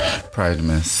 Pride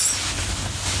Miss.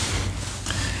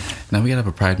 Now we gotta have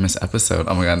a Pride Miss episode.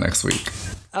 Oh my god, next week.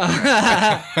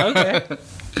 Okay.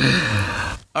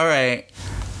 All right.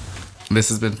 This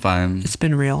has been fun. It's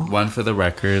been real. One for the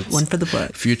records. One for the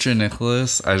book. Future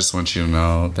Nicholas, I just want you to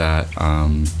know that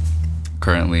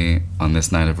currently on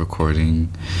this night of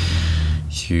recording,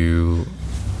 you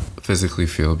physically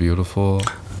feel beautiful.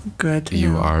 Good to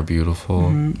You know. are beautiful.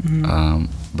 Mm-hmm.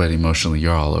 But emotionally,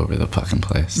 you're all over the fucking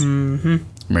place. Mm-hmm.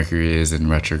 Mercury is in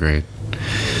retrograde.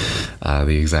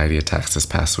 The anxiety attacks this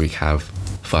past week have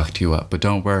fucked you up. But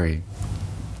don't worry.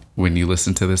 When you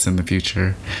listen to this in the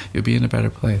future, you'll be in a better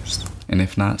place. And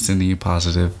if not, sending you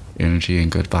positive energy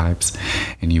and good vibes,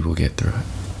 and you will get through it.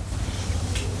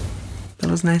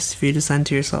 That was nice for you to send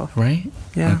to yourself. Right?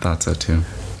 Yeah. I thought so too.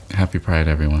 Happy Pride,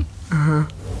 everyone.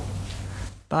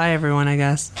 Bye, everyone, I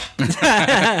guess.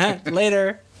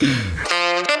 Later.